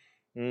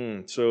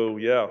 So,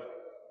 yeah,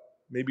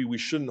 maybe we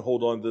shouldn't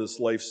hold on to this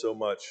life so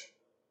much.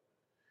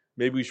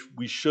 Maybe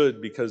we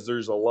should, because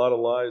there's a lot of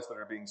lies that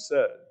are being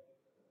said.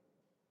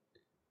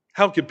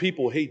 How could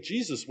people hate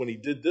Jesus when he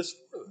did this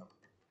for them?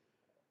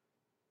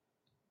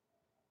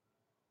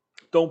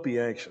 Don't be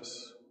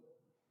anxious.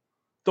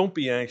 Don't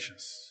be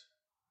anxious.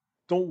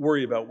 Don't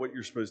worry about what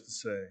you're supposed to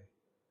say.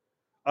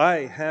 I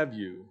have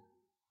you.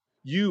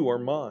 You are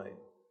mine.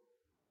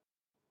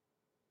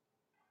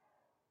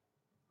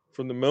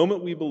 From the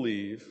moment we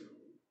believe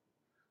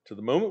to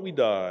the moment we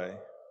die,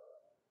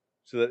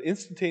 to that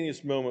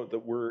instantaneous moment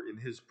that we're in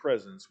his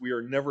presence, we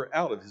are never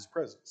out of his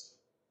presence.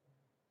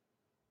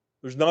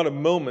 There's not a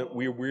moment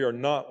where we are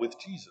not with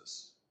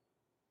Jesus.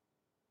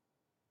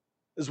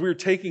 As we're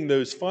taking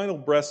those final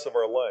breaths of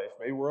our life,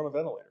 maybe we're on a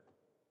ventilator,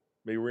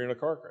 maybe we're in a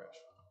car crash,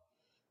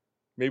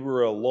 maybe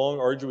we're a long,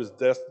 arduous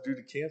death due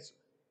to cancer.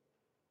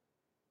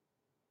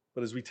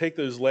 But as we take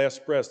those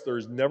last breaths, there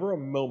is never a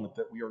moment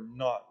that we are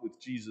not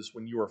with Jesus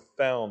when you are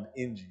found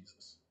in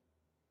Jesus.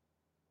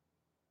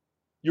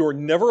 You are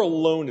never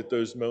alone at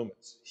those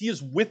moments. He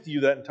is with you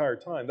that entire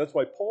time. That's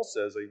why Paul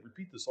says, I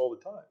repeat this all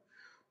the time,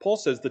 Paul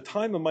says, the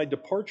time of my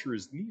departure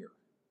is near.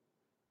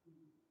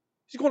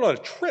 He's going on a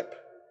trip.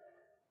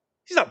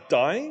 He's not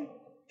dying.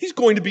 He's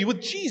going to be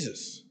with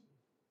Jesus.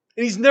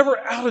 And he's never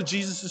out of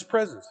Jesus'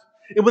 presence.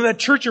 And when that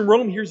church in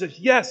Rome hears it,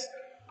 yes,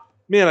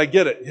 man, I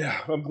get it.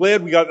 Yeah, I'm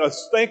glad I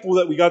was thankful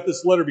that we got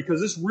this letter,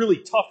 because it's really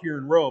tough here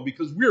in Rome,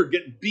 because we're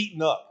getting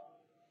beaten up.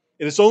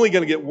 And it's only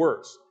going to get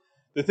worse.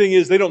 The thing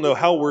is, they don't know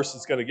how worse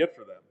it's going to get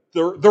for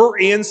them. Their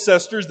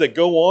ancestors that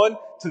go on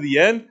to the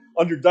end,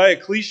 under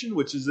Diocletian,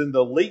 which is in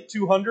the late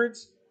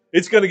 200s,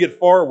 it's going to get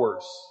far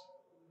worse.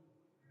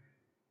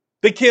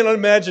 They can't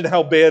imagine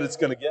how bad it's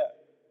going to get.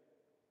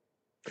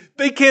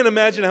 They can't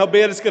imagine how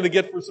bad it's going to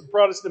get for some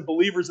Protestant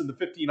believers in the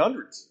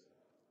 1500s.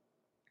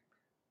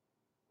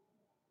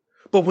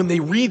 But when they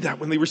read that,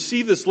 when they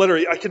receive this letter,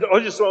 I could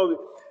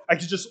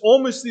just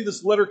almost see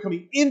this letter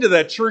coming into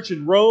that church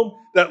in Rome,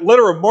 that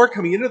letter of Mark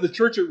coming into the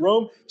church at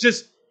Rome.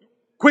 Just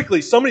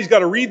quickly, somebody's got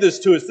to read this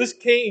to us. This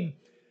came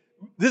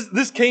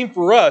This came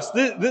for us.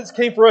 This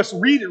came for us.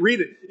 Read it.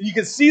 And you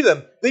can see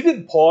them. They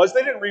didn't pause.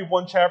 They didn't read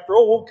one chapter.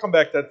 Oh, we'll come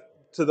back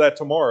to that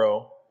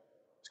tomorrow.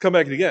 Let's come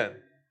back again.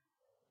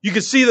 You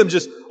can see them,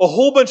 just a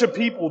whole bunch of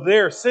people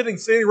there standing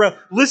around,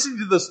 listening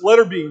to this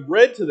letter being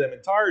read to them in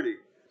entirety.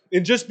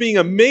 And just being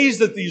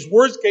amazed that these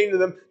words came to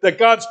them, that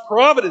God's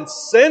providence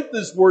sent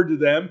this word to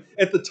them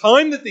at the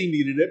time that they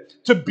needed it,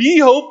 to be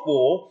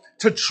hopeful,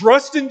 to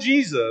trust in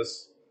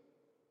Jesus,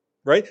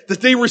 right?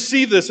 That they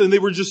received this, and they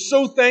were just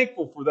so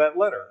thankful for that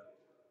letter.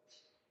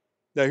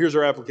 Now, here's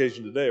our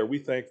application today. Are we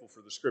thankful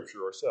for the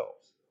Scripture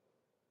ourselves?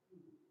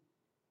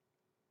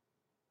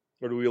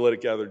 Or do we let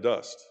it gather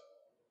dust?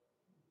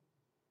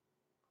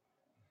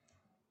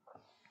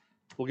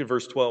 Look at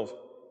verse 12.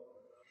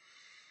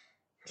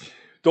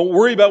 Don't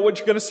worry about what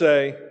you're going to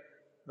say.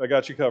 I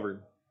got you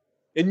covered.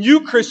 And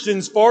you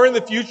Christians, far in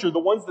the future, the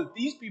ones that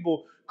these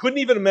people couldn't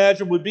even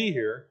imagine would be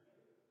here,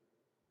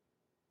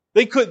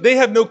 they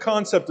have no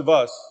concept of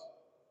us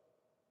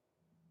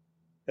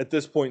at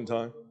this point in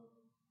time.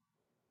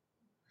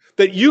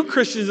 That you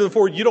Christians in the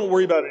forward, you don't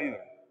worry about it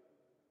either.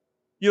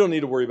 You don't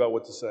need to worry about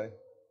what to say.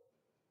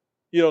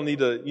 You don't need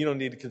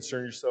to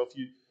concern yourself.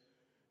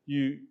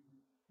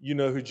 You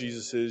know who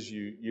Jesus is.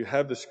 You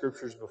have the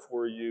Scriptures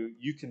before you.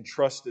 You can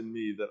trust in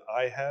me that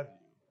I have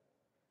you.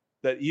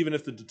 That even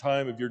if the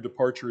time of your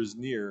departure is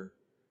near,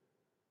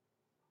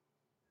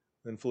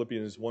 then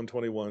Philippians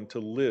 1:21, to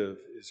live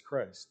is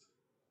Christ.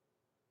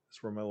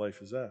 That's where my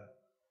life is at.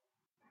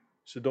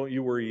 So don't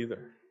you worry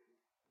either.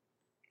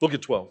 Look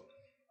at 12.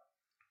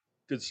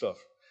 Good stuff.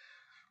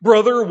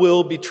 Brother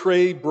will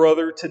betray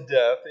brother to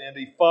death, and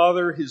a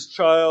father his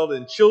child,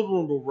 and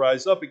children will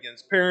rise up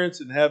against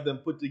parents and have them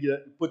put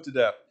to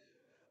death.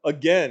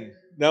 Again,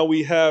 now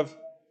we have,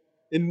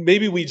 and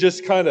maybe we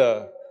just kind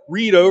of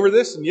read over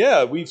this, and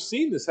yeah, we've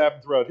seen this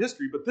happen throughout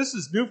history, but this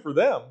is new for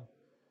them.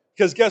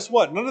 Because guess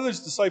what? None of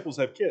those disciples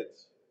have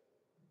kids.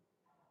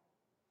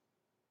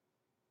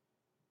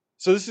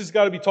 So this has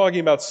got to be talking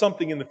about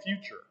something in the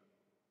future.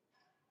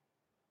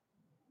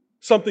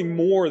 Something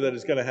more that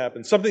is going to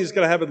happen. Something that's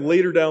going to happen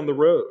later down the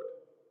road.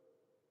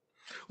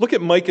 Look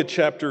at Micah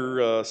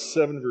chapter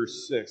 7,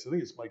 verse 6. I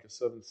think it's Micah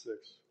 7, 6.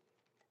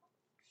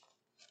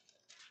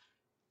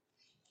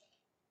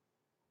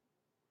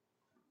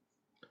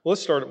 Well,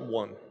 let's start at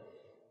 1.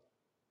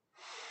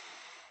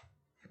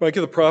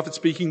 Micah the prophet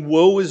speaking,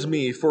 "Woe is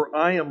me, for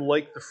I am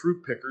like the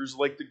fruit pickers,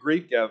 like the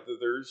grape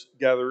gatherers.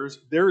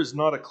 There is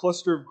not a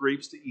cluster of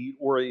grapes to eat,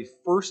 or a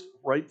first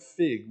ripe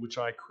fig which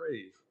I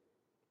crave."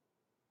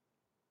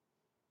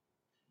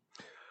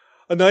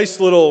 A nice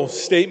little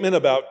statement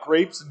about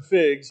grapes and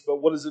figs, but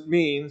what does it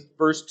mean?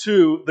 Verse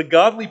 2, "The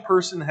godly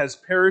person has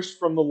perished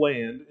from the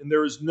land, and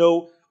there is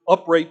no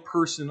upright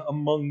person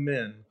among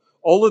men.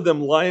 All of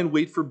them lie in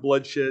wait for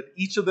bloodshed.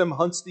 Each of them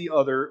hunts the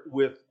other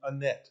with a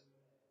net."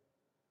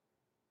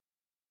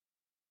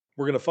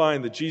 We're going to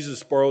find that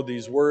Jesus borrowed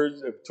these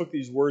words, took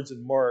these words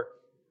in Mark,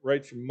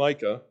 right from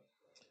Micah.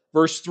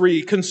 Verse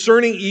 3,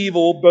 "Concerning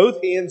evil,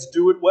 both hands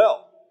do it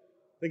well."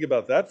 Think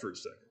about that for a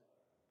second.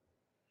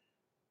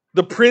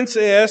 "The prince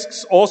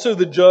asks, also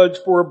the judge,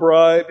 for a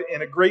bribe,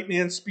 and a great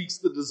man speaks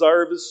the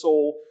desire of his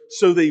soul,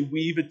 so they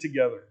weave it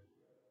together."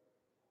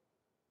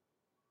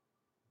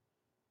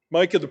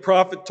 Micah the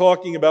prophet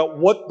talking about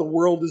what the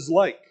world is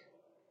like,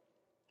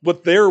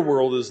 what their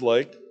world is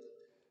like,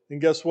 and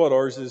guess what?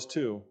 Ours is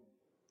too.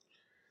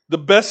 "The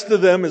best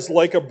of them is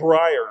like a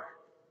briar."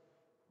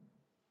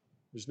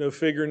 There's no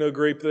fig or no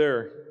grape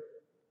there.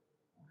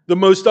 "The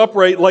most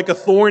upright like a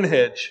thorn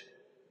hedge.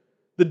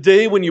 The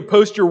day when you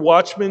post your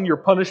watchman, your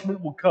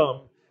punishment will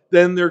come.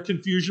 Then their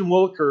confusion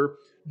will occur.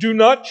 Do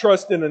not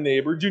trust in a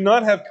neighbor. Do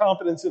not have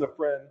confidence in a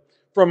friend.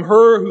 From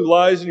her who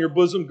lies in your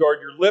bosom,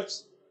 guard your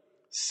lips.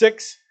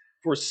 6,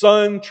 for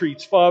son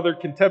treats father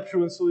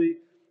contemptuously.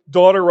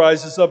 Daughter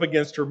rises up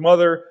against her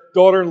mother.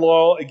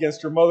 Daughter-in-law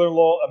against her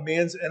mother-in-law. A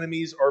man's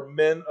enemies are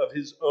men of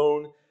his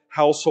own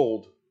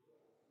household."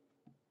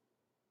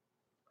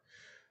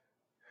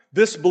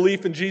 This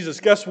belief in Jesus,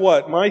 guess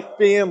what? My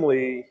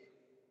family,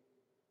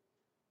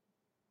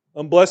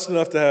 I'm blessed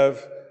enough to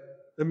have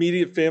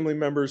immediate family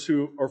members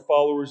who are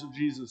followers of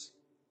Jesus.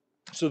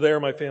 So they are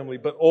my family.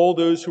 But all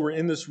those who are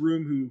in this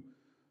room who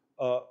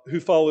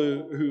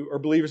are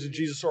believers of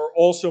Jesus are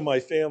also my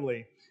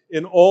family.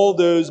 And all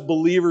those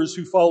believers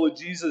who follow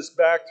Jesus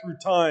back through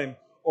time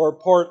are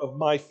part of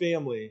my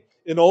family.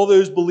 And all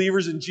those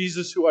believers in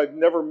Jesus who I've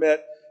never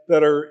met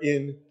that are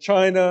in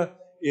China,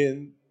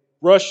 in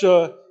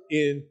Russia,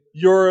 in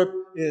Europe,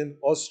 in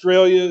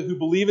Australia, who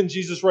believe in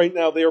Jesus right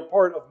now, they are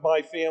part of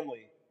my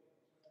family.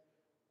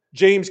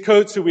 James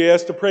Coates, who we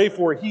asked to pray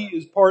for, he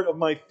is part of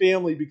my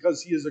family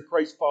because he is a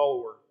Christ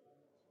follower.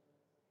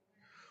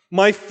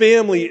 My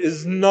family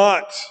is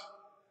not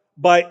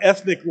by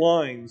ethnic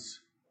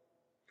lines.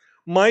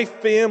 My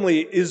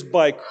family is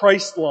by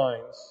Christ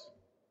lines.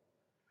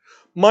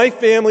 My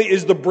family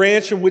is the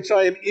branch in which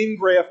I am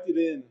engrafted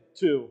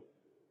into.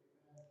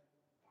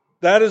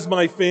 That is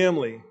my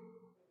family.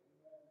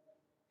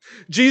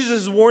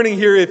 Jesus is warning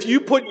here, if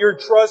you put your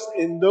trust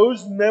in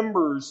those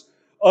members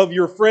of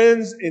your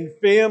friends and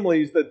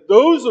families, that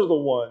those are the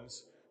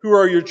ones who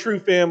are your true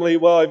family,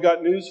 well, I've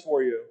got news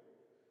for you.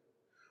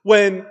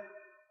 When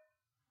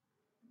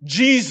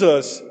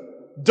Jesus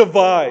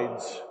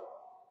divides,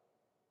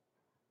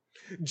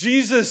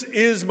 Jesus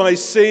is my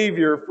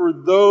Savior for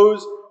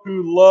those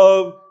who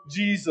love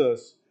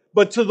Jesus.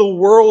 But to the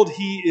world,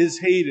 He is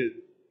hated.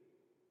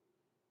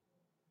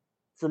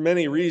 For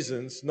many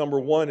reasons. Number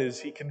one is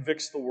He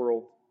convicts the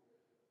world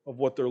of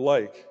what they're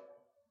like.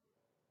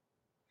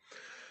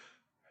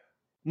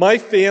 My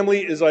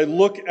family, as I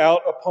look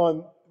out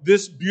upon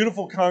this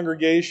beautiful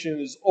congregation,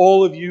 is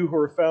all of you who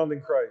are found in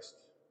Christ.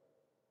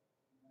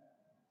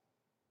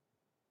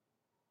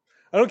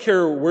 I don't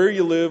care where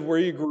you live, where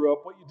you grew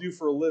up, what you do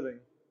for a living.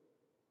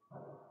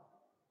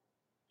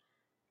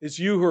 It's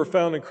you who are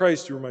found in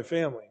Christ who are my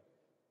family.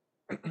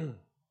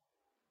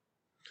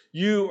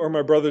 You are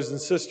my brothers and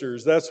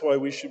sisters. That's why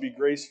we should be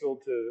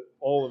grace-filled to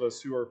all of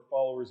us who are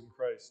followers in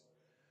Christ.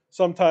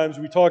 Sometimes,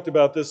 we talked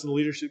about this in the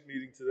leadership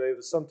meeting today,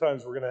 that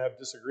sometimes we're going to have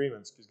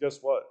disagreements, because guess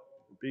what?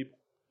 We're people.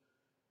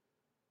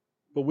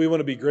 But we want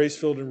to be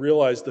grace-filled and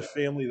realize the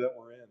family that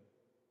we're in.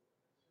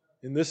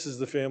 And this is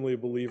the family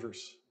of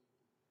believers.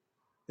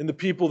 And the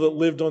people that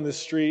lived on this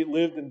street,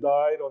 lived and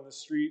died on this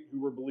street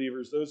who were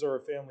believers, those are our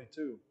family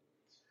too.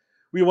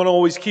 We want to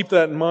always keep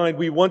that in mind.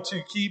 We want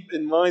to keep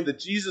in mind that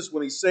Jesus,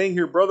 when He's saying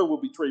here, brother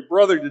will betray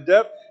brother to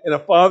death, and a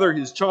father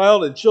his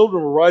child, and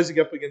children will rise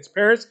up against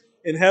parents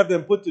and have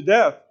them put to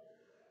death.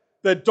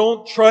 That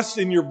don't trust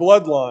in your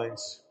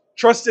bloodlines.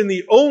 Trust in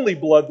the only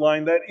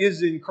bloodline that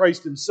is in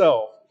Christ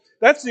Himself.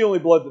 That's the only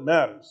blood that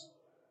matters.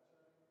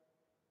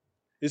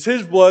 It's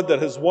His blood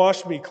that has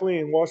washed me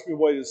clean, washed me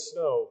white as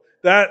snow.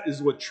 That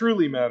is what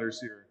truly matters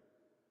here.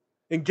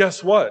 And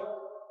guess what?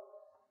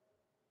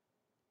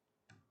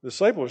 The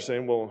disciples are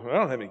saying, well, I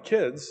don't have any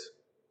kids.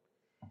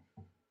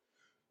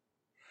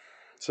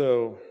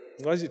 So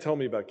why is He telling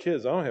me about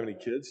kids? I don't have any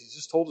kids. He's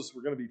just told us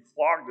we're going to be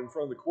flogged in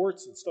front of the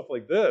courts and stuff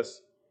like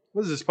this.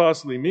 What does this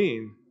possibly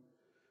mean?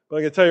 But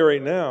I can tell you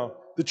right now,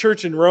 the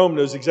church in Rome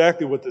knows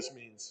exactly what this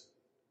means.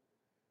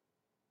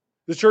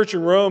 The church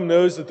in Rome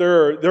knows that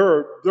there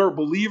are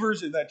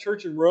believers in that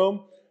church in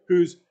Rome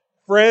whose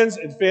friends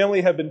and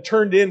family have been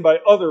turned in by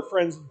other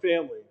friends and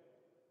family.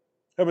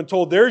 Have been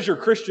told, there's your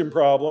Christian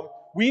problem.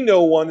 We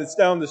know one that's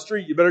down the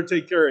street. You better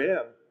take care of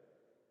him.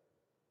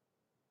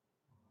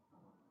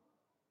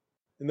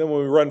 And then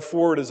when we run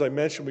forward, as I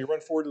mentioned, we run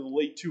forward to the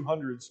late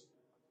 200s,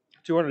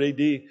 200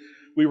 AD.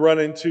 We run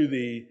into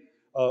the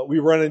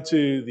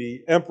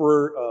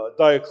Emperor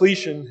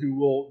Diocletian, who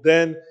will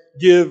then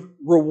give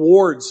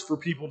rewards for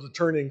people to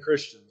turn in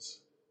Christians.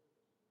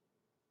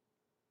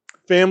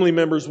 Family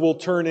members will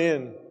turn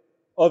in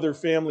other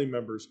family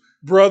members.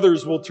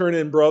 Brothers will turn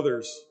in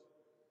brothers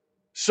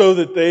so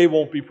that they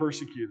won't be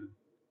persecuted.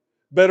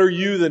 Better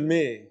you than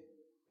me.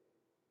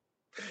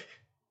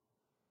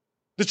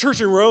 The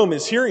church in Rome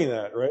is hearing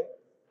that, right?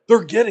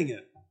 They're getting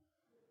it.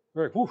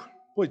 They're like,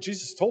 boy,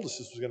 Jesus told us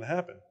this was going to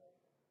happen.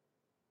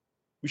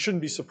 We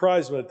shouldn't be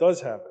surprised when it does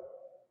happen.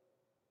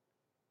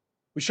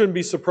 We shouldn't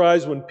be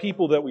surprised when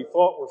people that we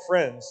thought were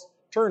friends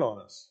turn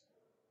on us.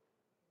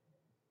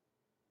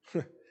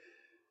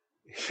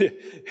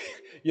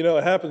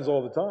 It happens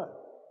all the time.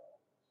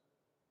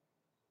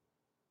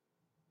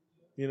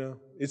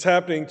 It's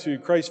happening to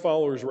Christ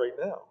followers right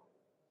now,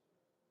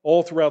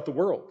 all throughout the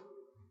world.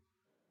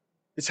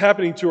 It's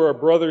happening to our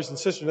brothers and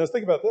sisters. Now,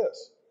 think about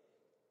this.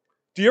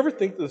 Do you ever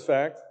think of the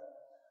fact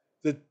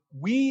that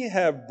we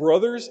have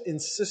brothers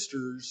and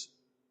sisters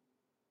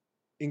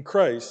in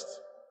Christ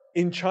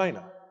in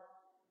China?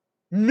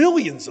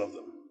 Millions of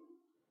them.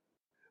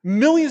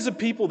 Millions of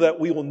people that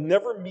we will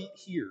never meet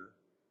here,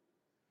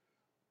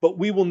 but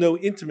we will know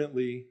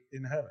intimately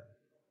in heaven.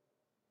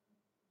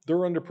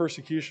 They're under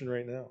persecution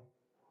right now.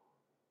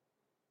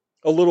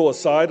 A little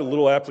aside, a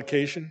little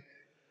application.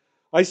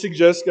 I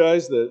suggest,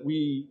 guys, that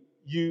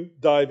you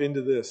dive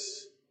into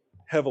this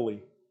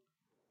heavily.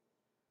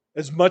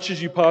 As much as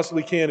you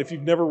possibly can. If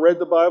you've never read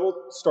the Bible,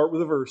 start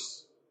with a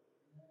verse.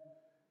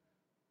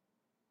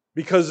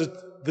 Because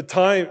the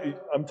time,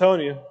 I'm telling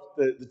you,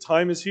 the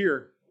time is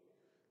here.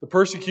 The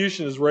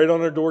persecution is right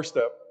on our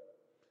doorstep.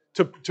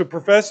 To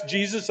profess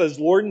Jesus as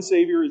Lord and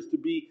Savior is to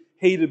be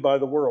hated by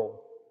the world.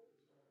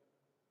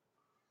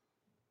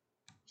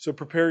 So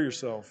prepare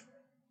yourself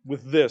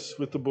with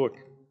the book.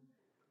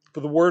 For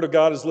the Word of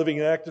God is living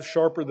and active,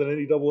 sharper than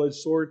any double-edged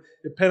sword.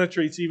 It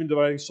penetrates even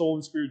dividing soul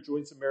and spirit,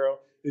 joints and marrow.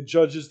 It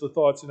judges the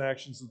thoughts and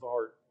actions of the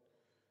heart.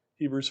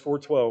 Hebrews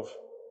 4:12.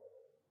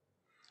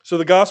 So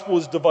the gospel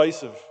is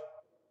divisive.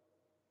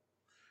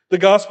 The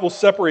gospel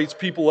separates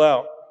people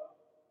out.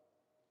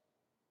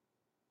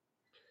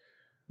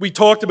 We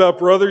talked about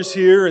brothers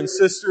here and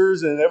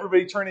sisters and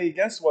everybody turning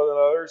against one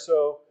another.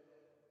 So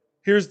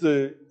here's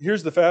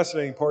the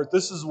fascinating part.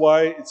 This is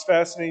why it's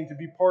fascinating to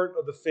be part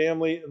of the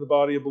family and the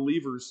body of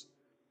believers.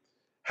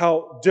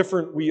 How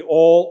different we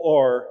all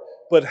are,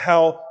 but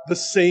how the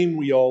same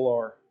we all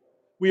are.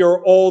 We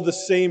are all the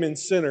same in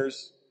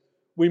sinners.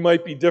 We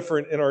might be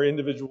different in our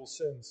individual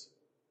sins.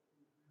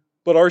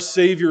 But our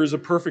Savior is a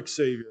perfect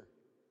Savior.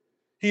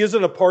 He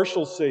isn't a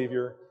partial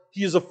Savior.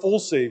 He is a full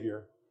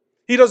Savior.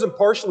 He doesn't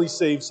partially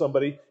save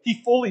somebody.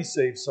 He fully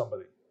saves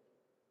somebody.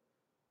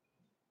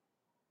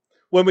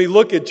 When we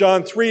look at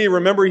John 3,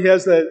 remember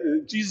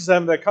Jesus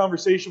having that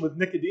conversation with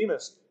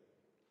Nicodemus.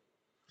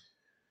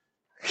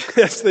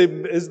 As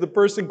the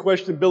person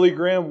questioned Billy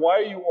Graham, why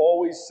are you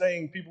always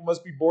saying people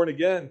must be born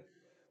again?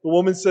 The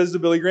woman says to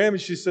Billy Graham,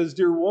 and she says,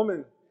 dear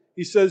woman,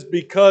 he says,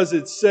 because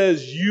it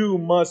says you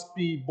must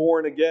be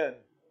born again.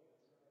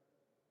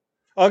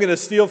 I'm going to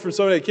steal from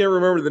somebody, I can't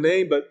remember the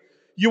name, but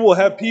you will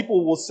have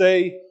people will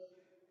say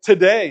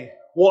today,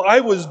 well,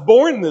 I was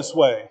born this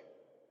way.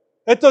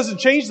 That doesn't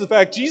change the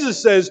fact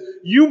Jesus says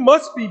you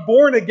must be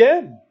born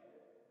again.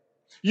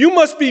 You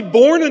must be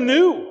born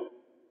anew.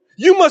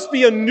 You must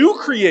be a new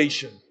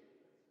creation.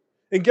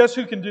 And guess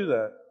who can do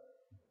that?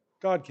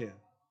 God can.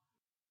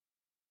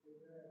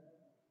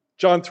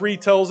 John 3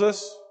 tells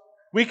us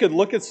we could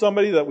look at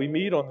somebody that we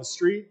meet on the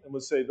street and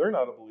would say they're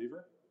not a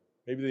believer.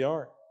 Maybe they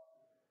aren't.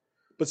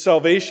 But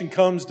salvation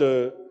comes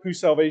to who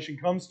salvation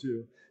comes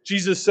to.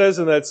 Jesus says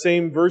in that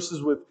same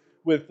verses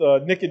with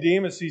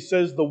Nicodemus, he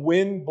says the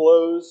wind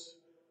blows.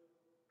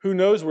 Who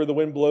knows where the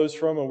wind blows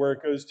from and where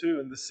it goes to?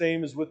 And the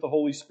same is with the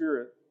Holy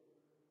Spirit.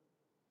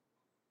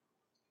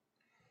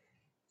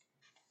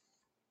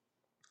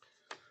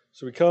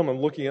 So I'm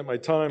looking at my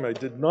time. I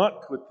did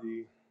not put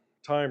the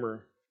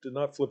timer, did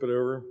not flip it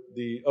over.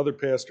 The other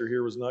pastor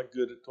here was not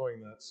good at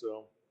doing that,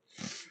 so.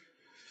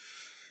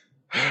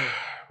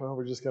 Well,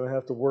 we're just going to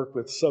have to work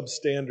with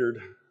substandard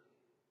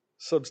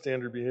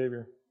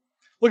behavior.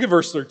 Look at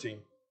verse 13.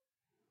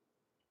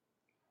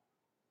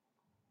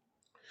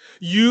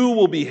 You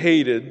will be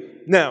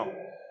hated. Now,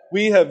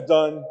 we have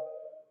done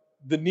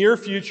the near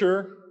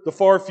future, the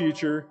far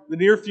future, the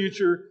near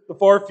future, the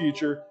far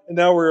future, and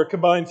now we're a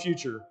combined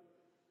future.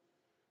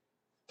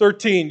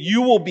 13,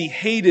 you will be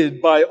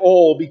hated by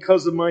all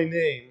because of my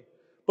name,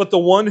 but the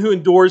one who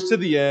endures to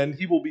the end,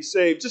 he will be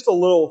saved. Just a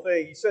little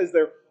thing. He says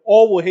there,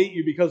 all will hate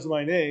you because of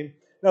my name.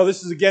 Now,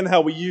 this is again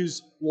how we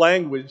use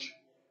language,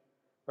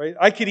 right?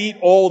 I could eat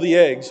all the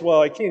eggs.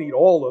 Well, I can't eat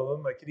all of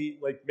them. I could eat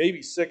like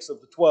maybe 6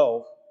 of the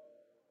 12.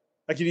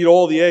 I could eat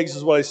all the eggs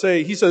is what I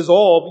say. He says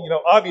all,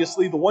 but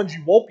obviously the ones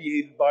you won't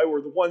be hated by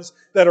were the ones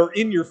that are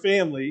in your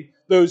family,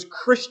 those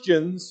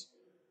Christians,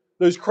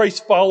 those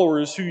Christ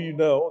followers who you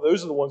know,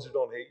 those are the ones who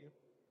don't hate you.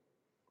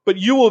 But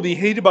you will be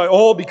hated by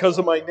all because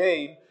of my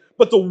name.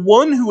 But the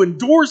one who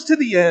endures to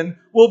the end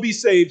will be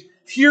saved.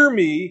 Hear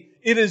me,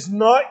 it is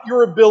not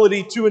your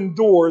ability to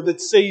endure that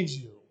saves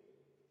you.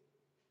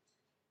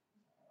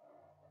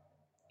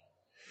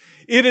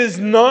 It is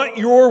not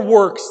your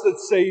works that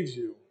saves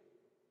you.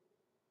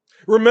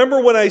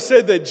 Remember when I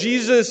said that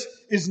Jesus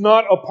is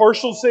not a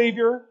partial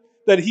Savior,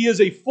 that He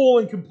is a full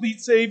and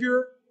complete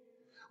Savior?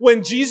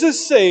 When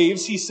Jesus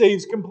saves, He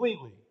saves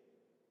completely.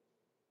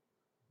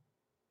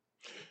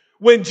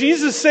 When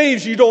Jesus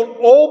saves, you don't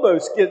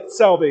almost get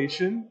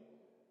salvation.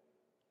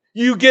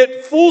 You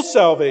get full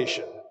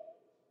salvation.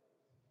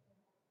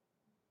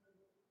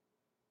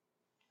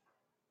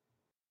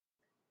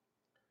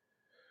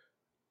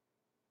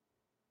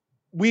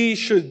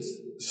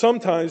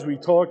 Sometimes we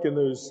talk in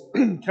those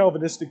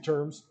Calvinistic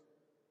terms,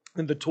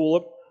 in the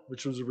tulip,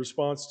 which was a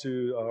response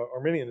to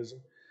Arminianism.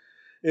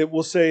 It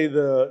will say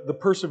the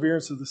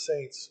perseverance of the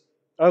saints.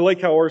 I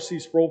like how R.C.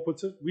 Sproul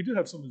puts it. We do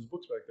have some of his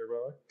books back there, by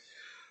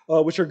the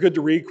way, which are good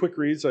to read, quick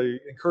reads. I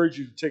encourage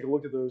you to take a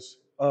look at those.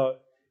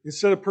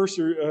 Instead of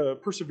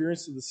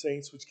perseverance of the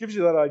saints, which gives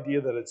you that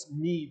idea that it's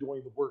me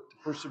doing the work to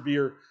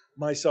persevere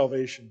my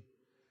salvation.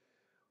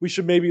 We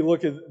should maybe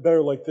look at it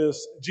better like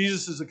this.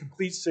 Jesus is a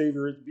complete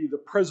Savior. It would be the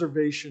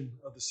preservation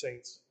of the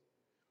saints.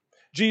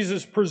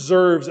 Jesus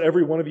preserves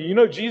every one of you. You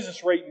know,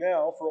 Jesus right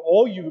now, for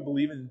all you who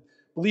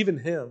believe in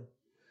Him,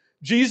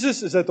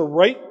 Jesus is at the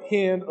right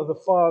hand of the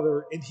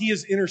Father, and He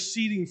is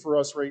interceding for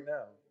us right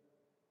now.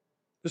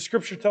 The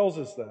Scripture tells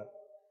us that.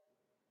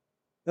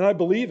 And I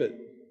believe it.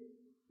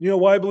 You know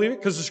why I believe it?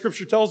 Because the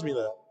Scripture tells me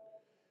that.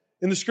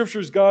 And the Scripture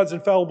is God's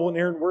infallible and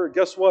inerrant word.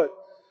 Guess what?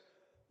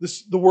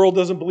 The world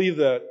doesn't believe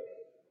that.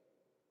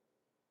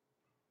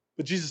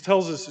 But Jesus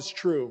tells us it's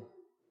true.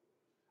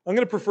 I'm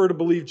going to prefer to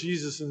believe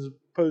Jesus as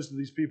opposed to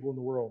these people in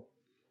the world.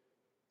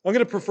 I'm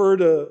going to prefer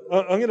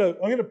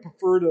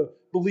to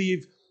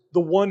believe the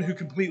one who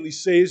completely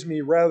saves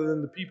me rather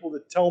than the people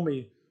that tell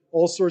me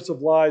all sorts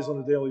of lies on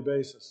a daily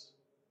basis.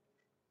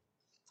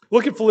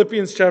 Look at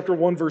Philippians chapter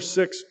 1, verse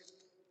 6.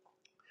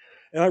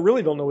 And I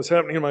really don't know what's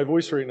happening in my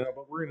voice right now,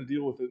 but we're going to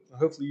deal with it.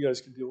 Hopefully you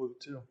guys can deal with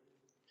it too.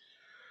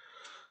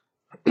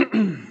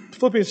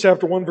 Philippians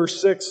chapter 1,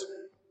 verse 6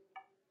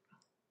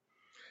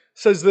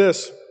 says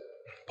this.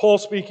 Paul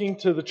speaking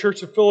to the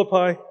church of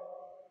Philippi,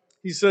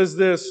 he says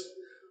this,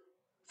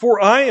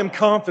 "For I am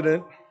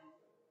confident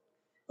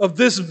of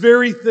this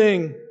very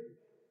thing,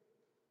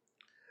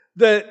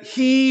 that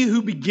He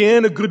who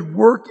began a good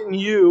work in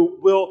you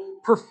will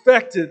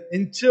perfect it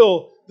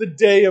until the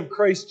day of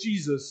Christ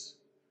Jesus."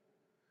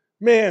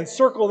 Man,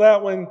 circle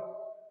that one,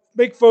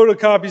 make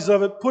photocopies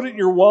of it, put it in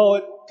your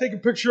wallet, take a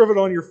picture of it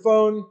on your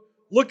phone.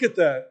 Look at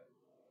that.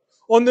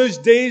 On those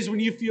days when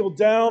you feel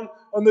down,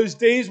 on those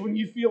days when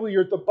you feel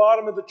you're at the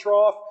bottom of the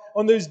trough,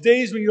 on those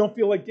days when you don't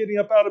feel like getting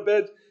up out of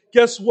bed,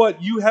 guess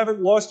what? You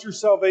haven't lost your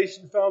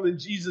salvation found in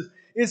Jesus.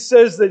 It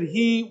says that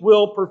He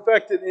will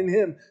perfect it in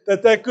Him.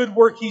 That good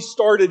work He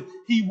started,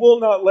 He will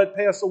not let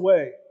pass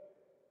away.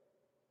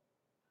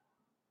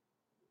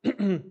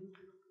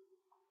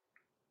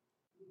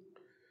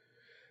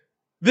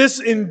 This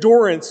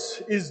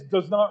endurance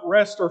does not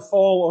rest or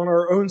fall on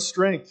our own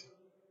strength.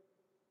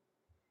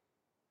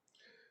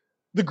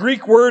 The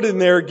Greek word in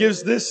there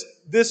gives this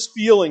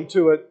feeling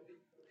to it.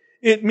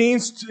 It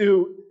means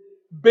to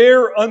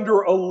bear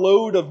under a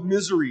load of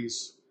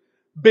miseries.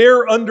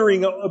 Bear under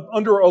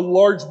a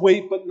large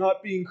weight but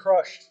not being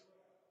crushed.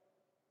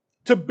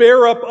 To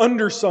bear up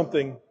under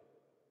something.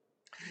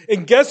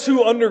 And guess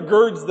who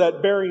undergirds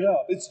that bearing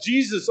up? It's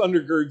Jesus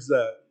undergirds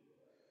that.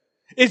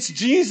 It's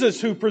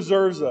Jesus who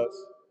preserves us.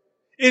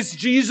 It's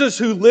Jesus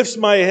who lifts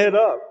my head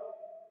up.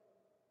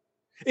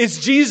 It's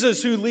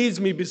Jesus who leads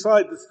me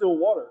beside the still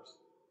waters.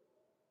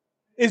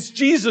 It's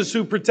Jesus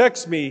who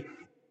protects me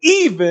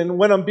even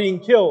when I'm being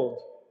killed.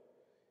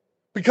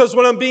 Because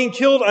when I'm being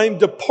killed, I'm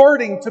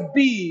departing to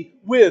be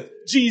with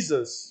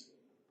Jesus.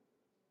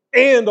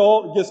 And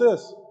guess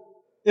this,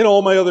 and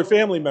all my other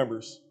family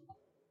members.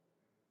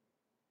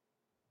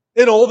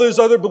 And all those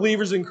other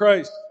believers in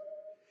Christ.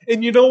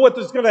 And you know what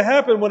is going to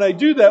happen when I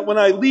do that? When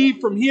I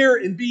leave from here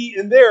and be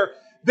in there,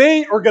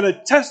 they are going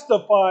to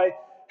testify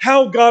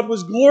how God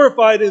was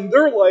glorified in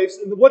their lives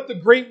and what the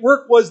great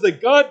work was that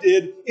God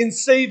did in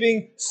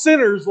saving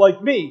sinners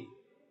like me.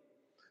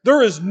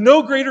 There is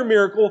no greater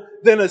miracle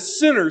than a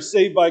sinner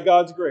saved by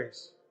God's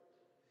grace.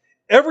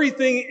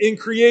 Everything in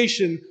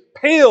creation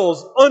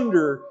pales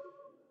under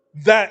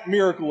that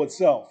miracle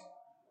itself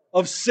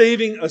of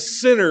saving a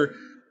sinner,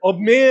 a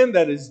man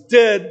that is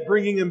dead,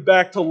 bringing him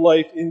back to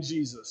life in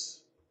Jesus.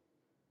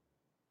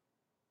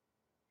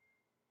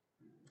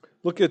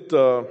 Look at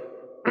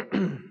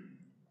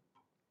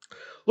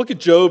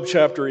Job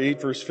chapter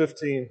 8, verse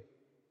 15.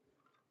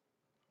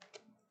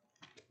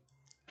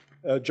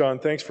 John,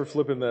 thanks for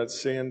flipping that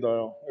sand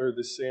dial, or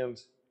the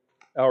sand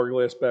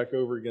hourglass back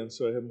over again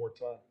so I have more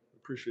time.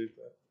 Appreciate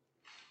that.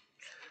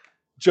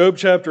 Job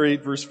chapter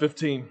 8, verse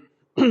 15.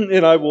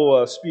 And I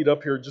will speed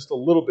up here just a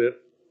little bit.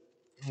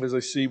 As I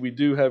see, we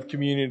do have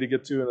communion to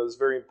get to, and that's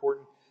very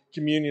important.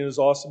 Communion is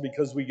awesome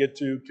because we get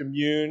to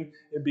commune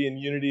and be in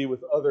unity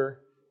with other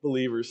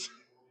believers.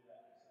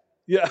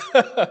 Yeah.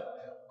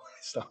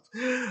 Stop.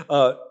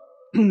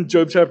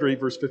 Job chapter 8,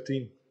 verse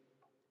 15.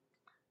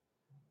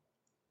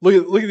 Look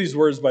at these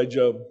words by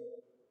Job.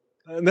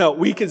 Now,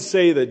 we could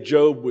say that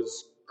Job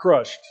was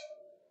crushed,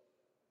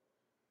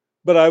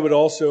 but I would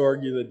also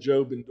argue that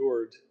Job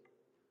endured.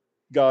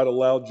 God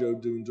allowed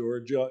Job to endure.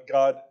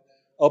 God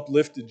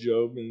uplifted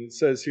Job, and it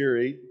says here,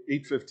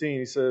 8:15,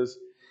 he says,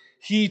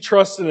 He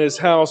trusts in his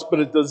house,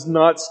 but it does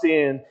not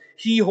stand.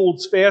 He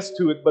holds fast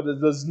to it, but it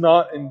does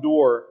not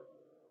endure.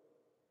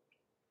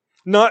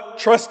 Not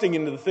trusting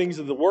into the things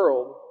of the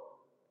world,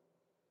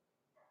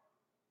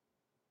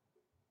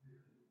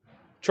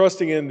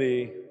 trusting in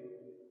the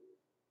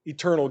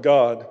eternal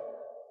God,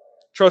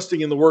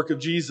 trusting in the work of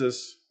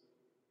Jesus.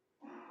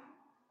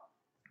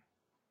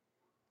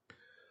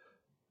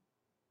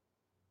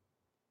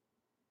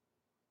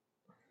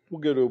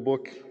 We'll go to a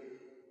book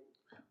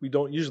we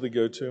don't usually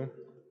go to.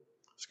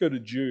 Let's go to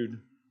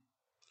Jude.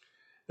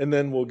 And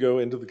then we'll go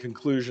into the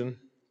conclusion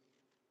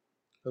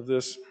of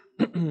this.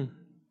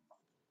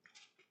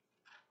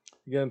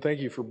 Again, thank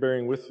you for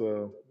bearing with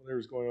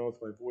whatever's going on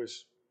with my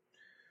voice.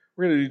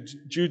 We're going to do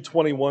Jude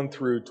 21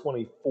 through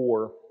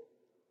 24.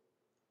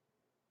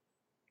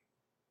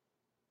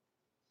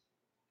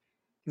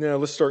 Now,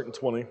 let's start in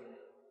 20.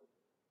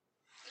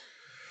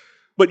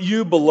 But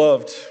you,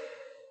 beloved,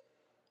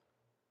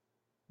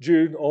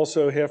 Jude,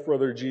 also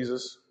half-brother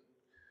Jesus,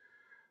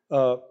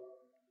 Jude,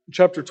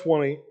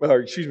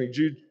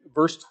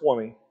 verse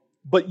 20.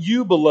 But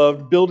you,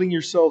 beloved, building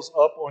yourselves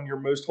up on your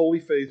most holy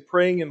faith,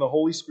 praying in the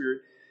Holy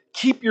Spirit,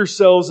 keep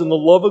yourselves in the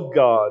love of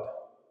God,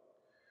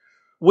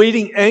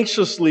 waiting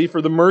anxiously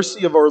for the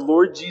mercy of our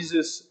Lord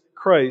Jesus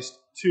Christ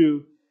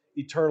to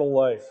eternal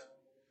life.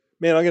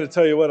 Man, I'm going to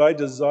tell you what I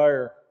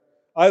desire.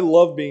 I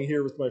love being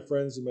here with my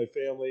friends and my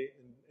family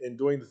and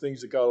doing the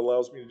things that God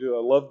allows me to do.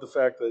 I love the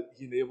fact that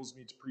He enables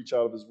me to preach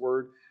out of His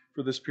Word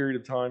for this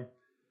period of time.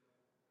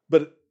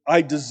 But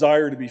I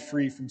desire to be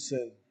free from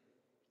sin.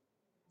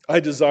 I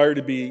desire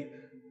to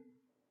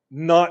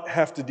not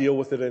have to deal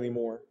with it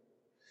anymore.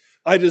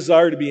 I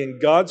desire to be in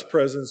God's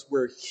presence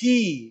where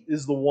He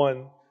is the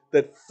one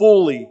that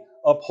fully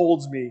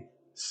upholds me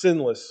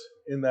sinless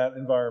in that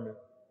environment,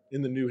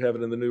 in the new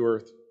heaven and the new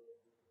earth.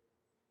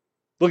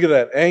 Look at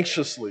that,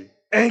 anxiously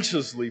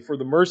for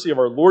the mercy of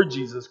our Lord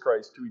Jesus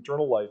Christ to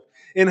eternal life.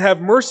 And have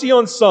mercy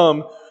on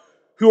some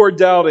who are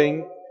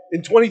doubting.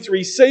 In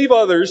 23, save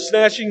others,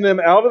 snatching them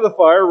out of the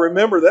fire.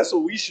 Remember, that's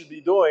what we should be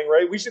doing,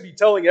 right? We should be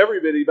telling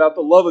everybody about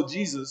the love of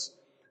Jesus,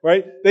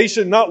 right?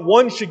 Not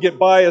one should get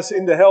by us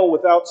into hell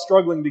without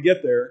struggling to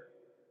get there.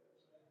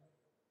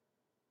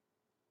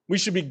 We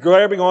should be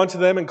grabbing onto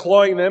them and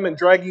clawing them and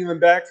dragging them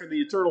back from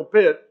the eternal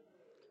pit,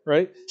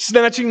 right?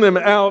 Snatching them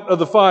out of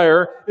the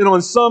fire, and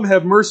on some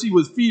have mercy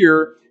with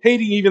fear,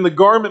 hating even the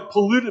garment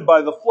polluted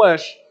by the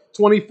flesh.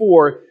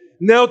 24.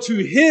 Now to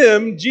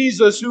him,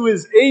 Jesus, who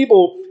is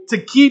able to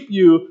keep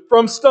you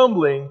from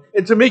stumbling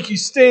and to make you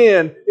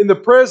stand in the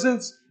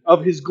presence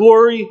of his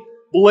glory,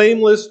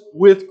 blameless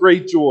with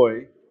great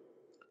joy.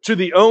 To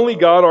the only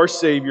God, our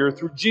Savior,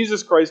 through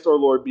Jesus Christ our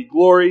Lord, be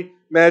glory,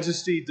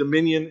 majesty,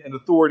 dominion, and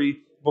authority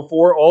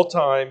before all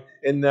time,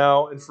 and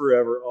now and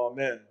forever.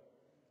 Amen.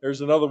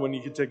 There's another one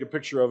you can take a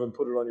picture of and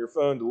put it on your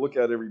phone to look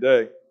at every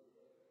day.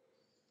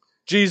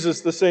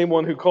 Jesus, the same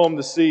one who calmed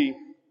the sea.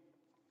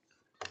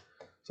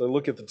 So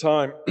look at the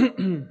time.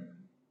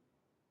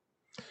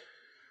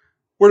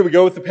 Where do we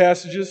go with the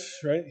passages?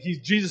 Right?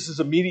 Jesus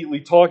is immediately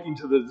talking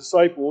to the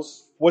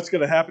disciples. What's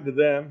going to happen to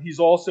them? He's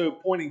also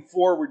pointing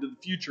forward to the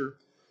future.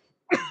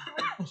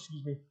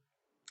 Excuse me.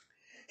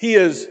 He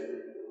is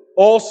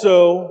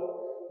also,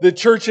 the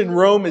church in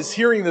Rome is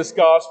hearing this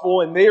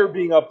gospel, and they are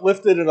being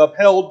uplifted and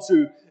upheld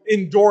to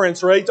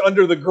endurance, right?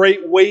 Under the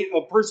great weight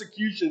of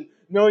persecution,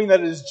 knowing that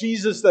it is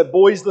Jesus that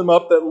buoys them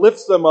up, that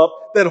lifts them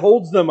up, that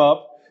holds them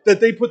up, that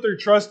they put their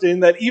trust in,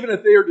 that even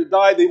if they are to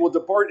die, they will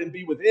depart and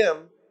be with him,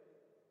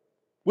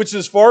 which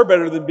is far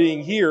better than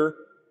being here.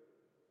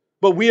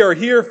 But we are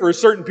here for a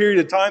certain period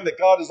of time that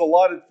God has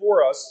allotted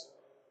for us.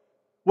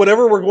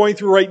 Whatever we're going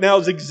through right now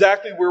is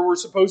exactly where we're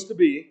supposed to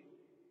be,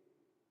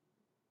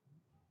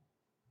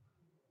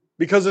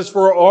 because it's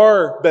for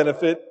our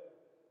benefit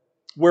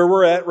where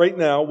we're at right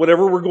now,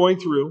 whatever we're going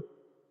through.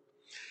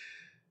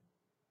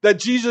 That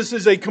Jesus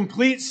is a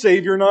complete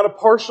Savior, not a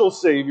partial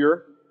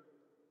Savior.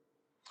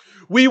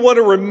 We want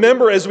to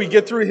remember as we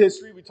get through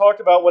history, we talked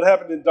about what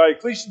happened in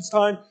Diocletian's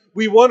time.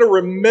 We want to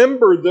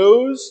remember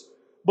those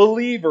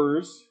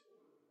believers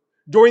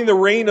during the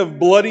reign of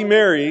Bloody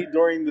Mary,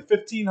 during the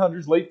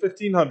 1500s, late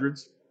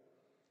 1500s.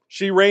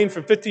 She reigned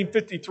from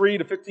 1553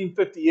 to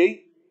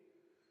 1558.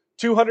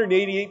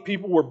 288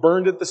 people were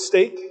burned at the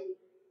stake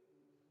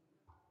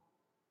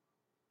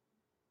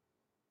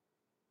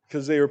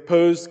because they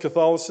opposed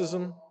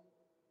Catholicism,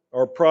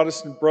 our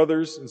Protestant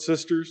brothers and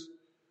sisters.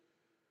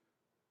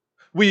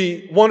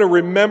 We want to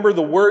remember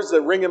the words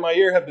that ring in my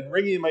ear, have been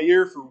ringing in my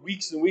ear for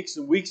weeks and weeks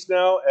and weeks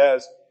now,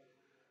 as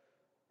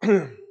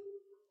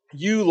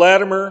Hugh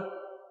Latimer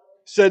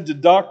said to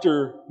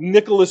Dr.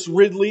 Nicholas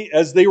Ridley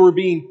as they were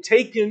being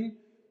taken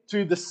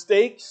to the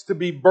stakes to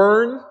be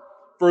burned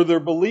for their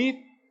belief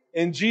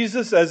in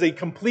Jesus as a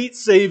complete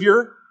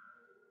Savior.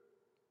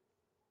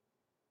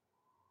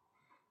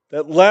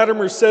 That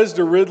Latimer says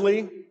to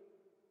Ridley,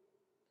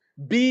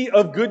 be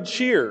of good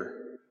cheer.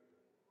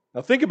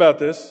 Now think about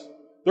this.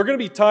 They're going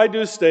to be tied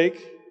to a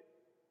stake.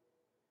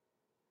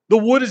 The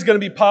wood is going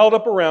to be piled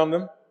up around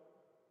them.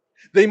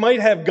 They might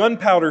have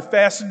gunpowder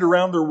fastened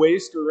around their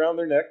waist or around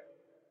their neck.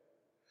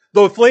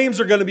 The flames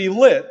are going to be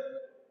lit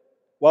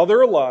while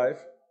they're alive.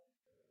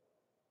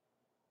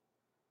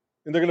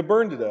 And they're going to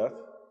burn to death.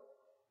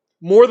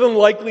 More than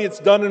likely it's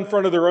done in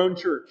front of their own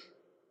church.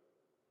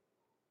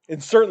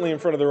 And certainly in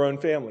front of their own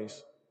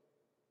families.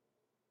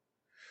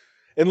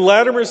 And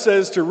Latimer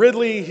says to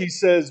Ridley, he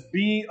says,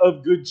 be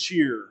of good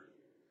cheer.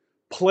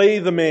 Play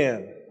the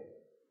man.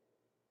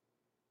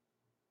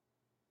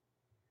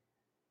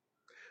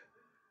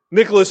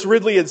 Nicholas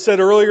Ridley had said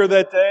earlier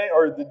that day,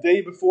 or the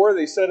day before,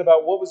 they said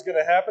about what was going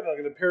to happen. I'm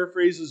going to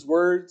paraphrase his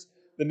words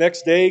the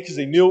next day because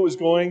they knew it was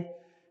going.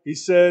 He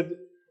said,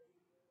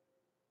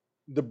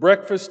 the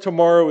breakfast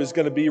tomorrow is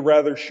going to be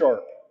rather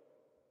sharp,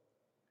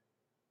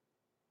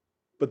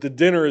 but the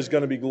dinner is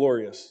going to be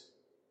glorious.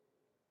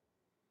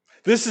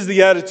 This is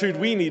the attitude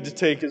we need to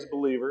take as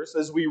believers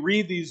as we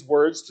read these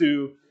words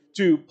to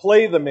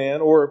play the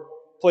man or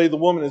play the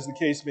woman, as the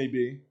case may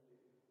be.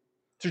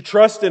 To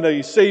trust in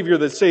a Savior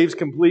that saves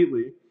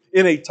completely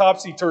in a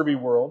topsy-turvy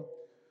world.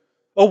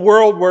 A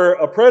world where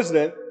a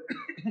president,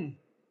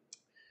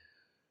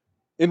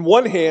 in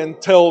one hand,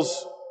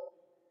 tells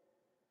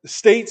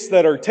states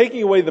that are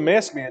taking away the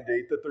mask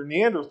mandate that they're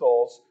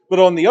Neanderthals, but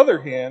on the other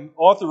hand,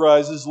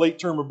 authorizes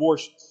late-term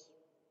abortions.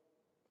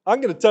 I'm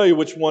going to tell you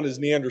which one is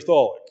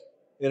Neanderthalic,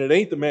 and it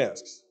ain't the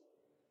masks.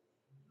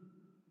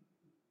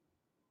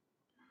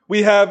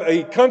 We have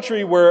a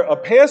country where a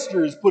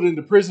pastor is put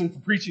into prison for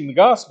preaching the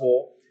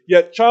gospel,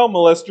 yet child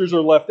molesters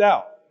are left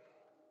out.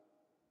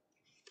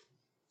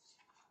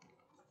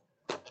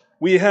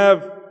 We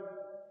have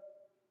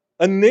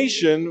a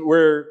nation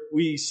where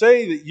we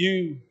say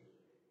that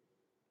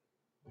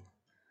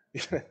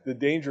the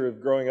danger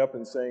of growing up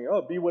and saying,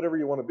 oh, be whatever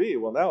you want to be.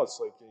 Well, now it's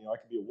like, I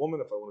can be a woman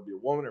if I want to be a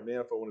woman, or a man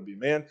if I want to be a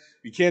man.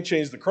 We can't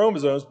change the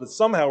chromosomes, but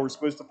somehow we're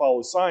supposed to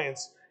follow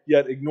science,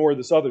 yet ignore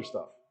this other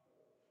stuff.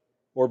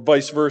 Or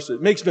vice versa.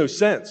 It makes no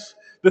sense.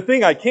 The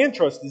thing I can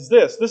trust is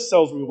this. This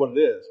tells me what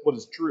it is, what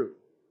is true.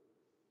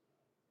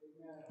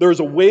 There is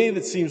a way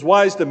that seems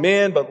wise to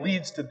man, but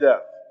leads to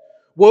death.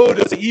 Woe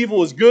to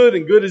evil is good,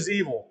 and good is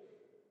evil.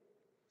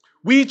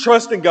 We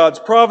trust in God's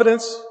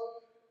providence.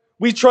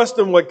 We trust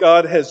in what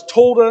God has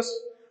told us.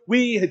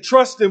 We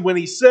trust Him when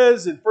He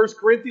says in 1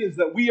 Corinthians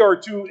that we are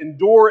to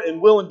endure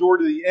and will endure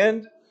to the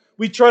end.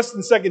 We trust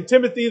in 2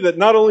 Timothy that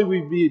not only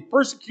we be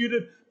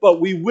persecuted,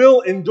 but we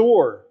will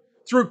endure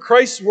through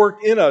Christ's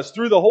work in us,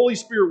 through the Holy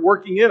Spirit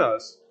working in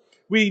us.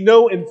 We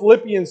know in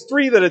Philippians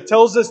 3 that it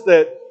tells us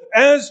that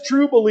as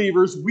true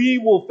believers, we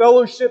will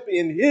fellowship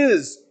in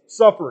His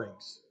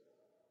sufferings.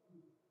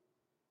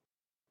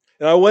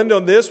 And I'll end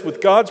on this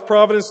with God's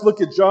providence.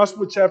 Look at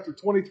Joshua chapter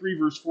 23,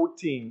 verse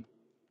 14.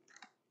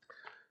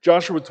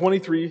 Joshua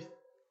 23,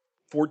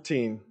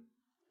 14.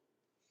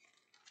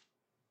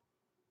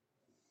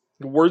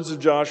 The words of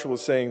Joshua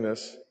saying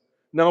this.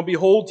 Now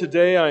behold,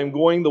 today I am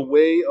going the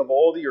way of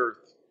all the earth.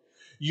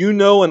 You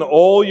know in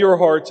all your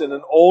hearts and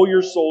in all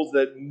your souls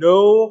that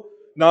no,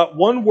 not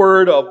one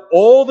word of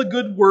all the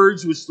good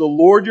words which the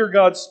Lord your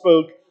God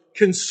spoke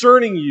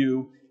concerning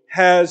you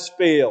has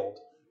failed.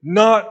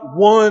 Not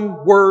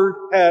one word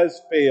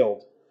has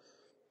failed.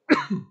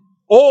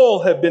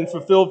 All have been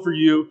fulfilled for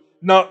you.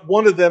 Not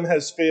one of them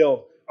has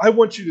failed. I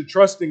want you to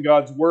trust in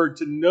God's word,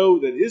 to know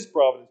that His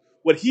providence,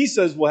 what He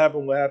says will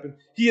happen, will happen.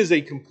 He is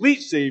a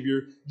complete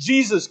Savior.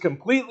 Jesus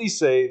completely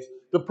saves.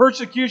 The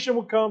persecution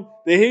will come.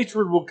 The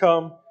hatred will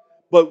come.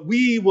 But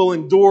we will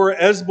endure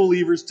as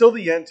believers till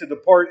the end to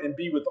depart and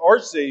be with our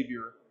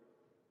Savior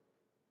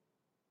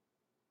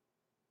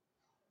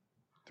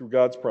through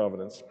God's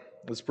providence.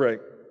 Let's pray.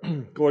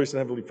 Glorious and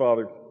Heavenly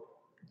Father,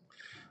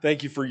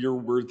 thank you for your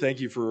word. Thank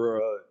you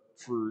for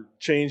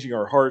changing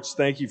our hearts.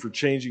 Thank you for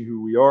changing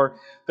who we are.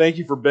 Thank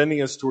you for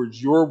bending us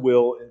towards your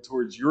will and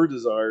towards your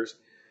desires.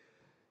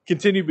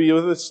 Continue to be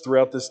with us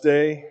throughout this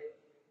day.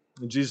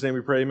 In Jesus' name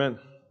we pray, amen.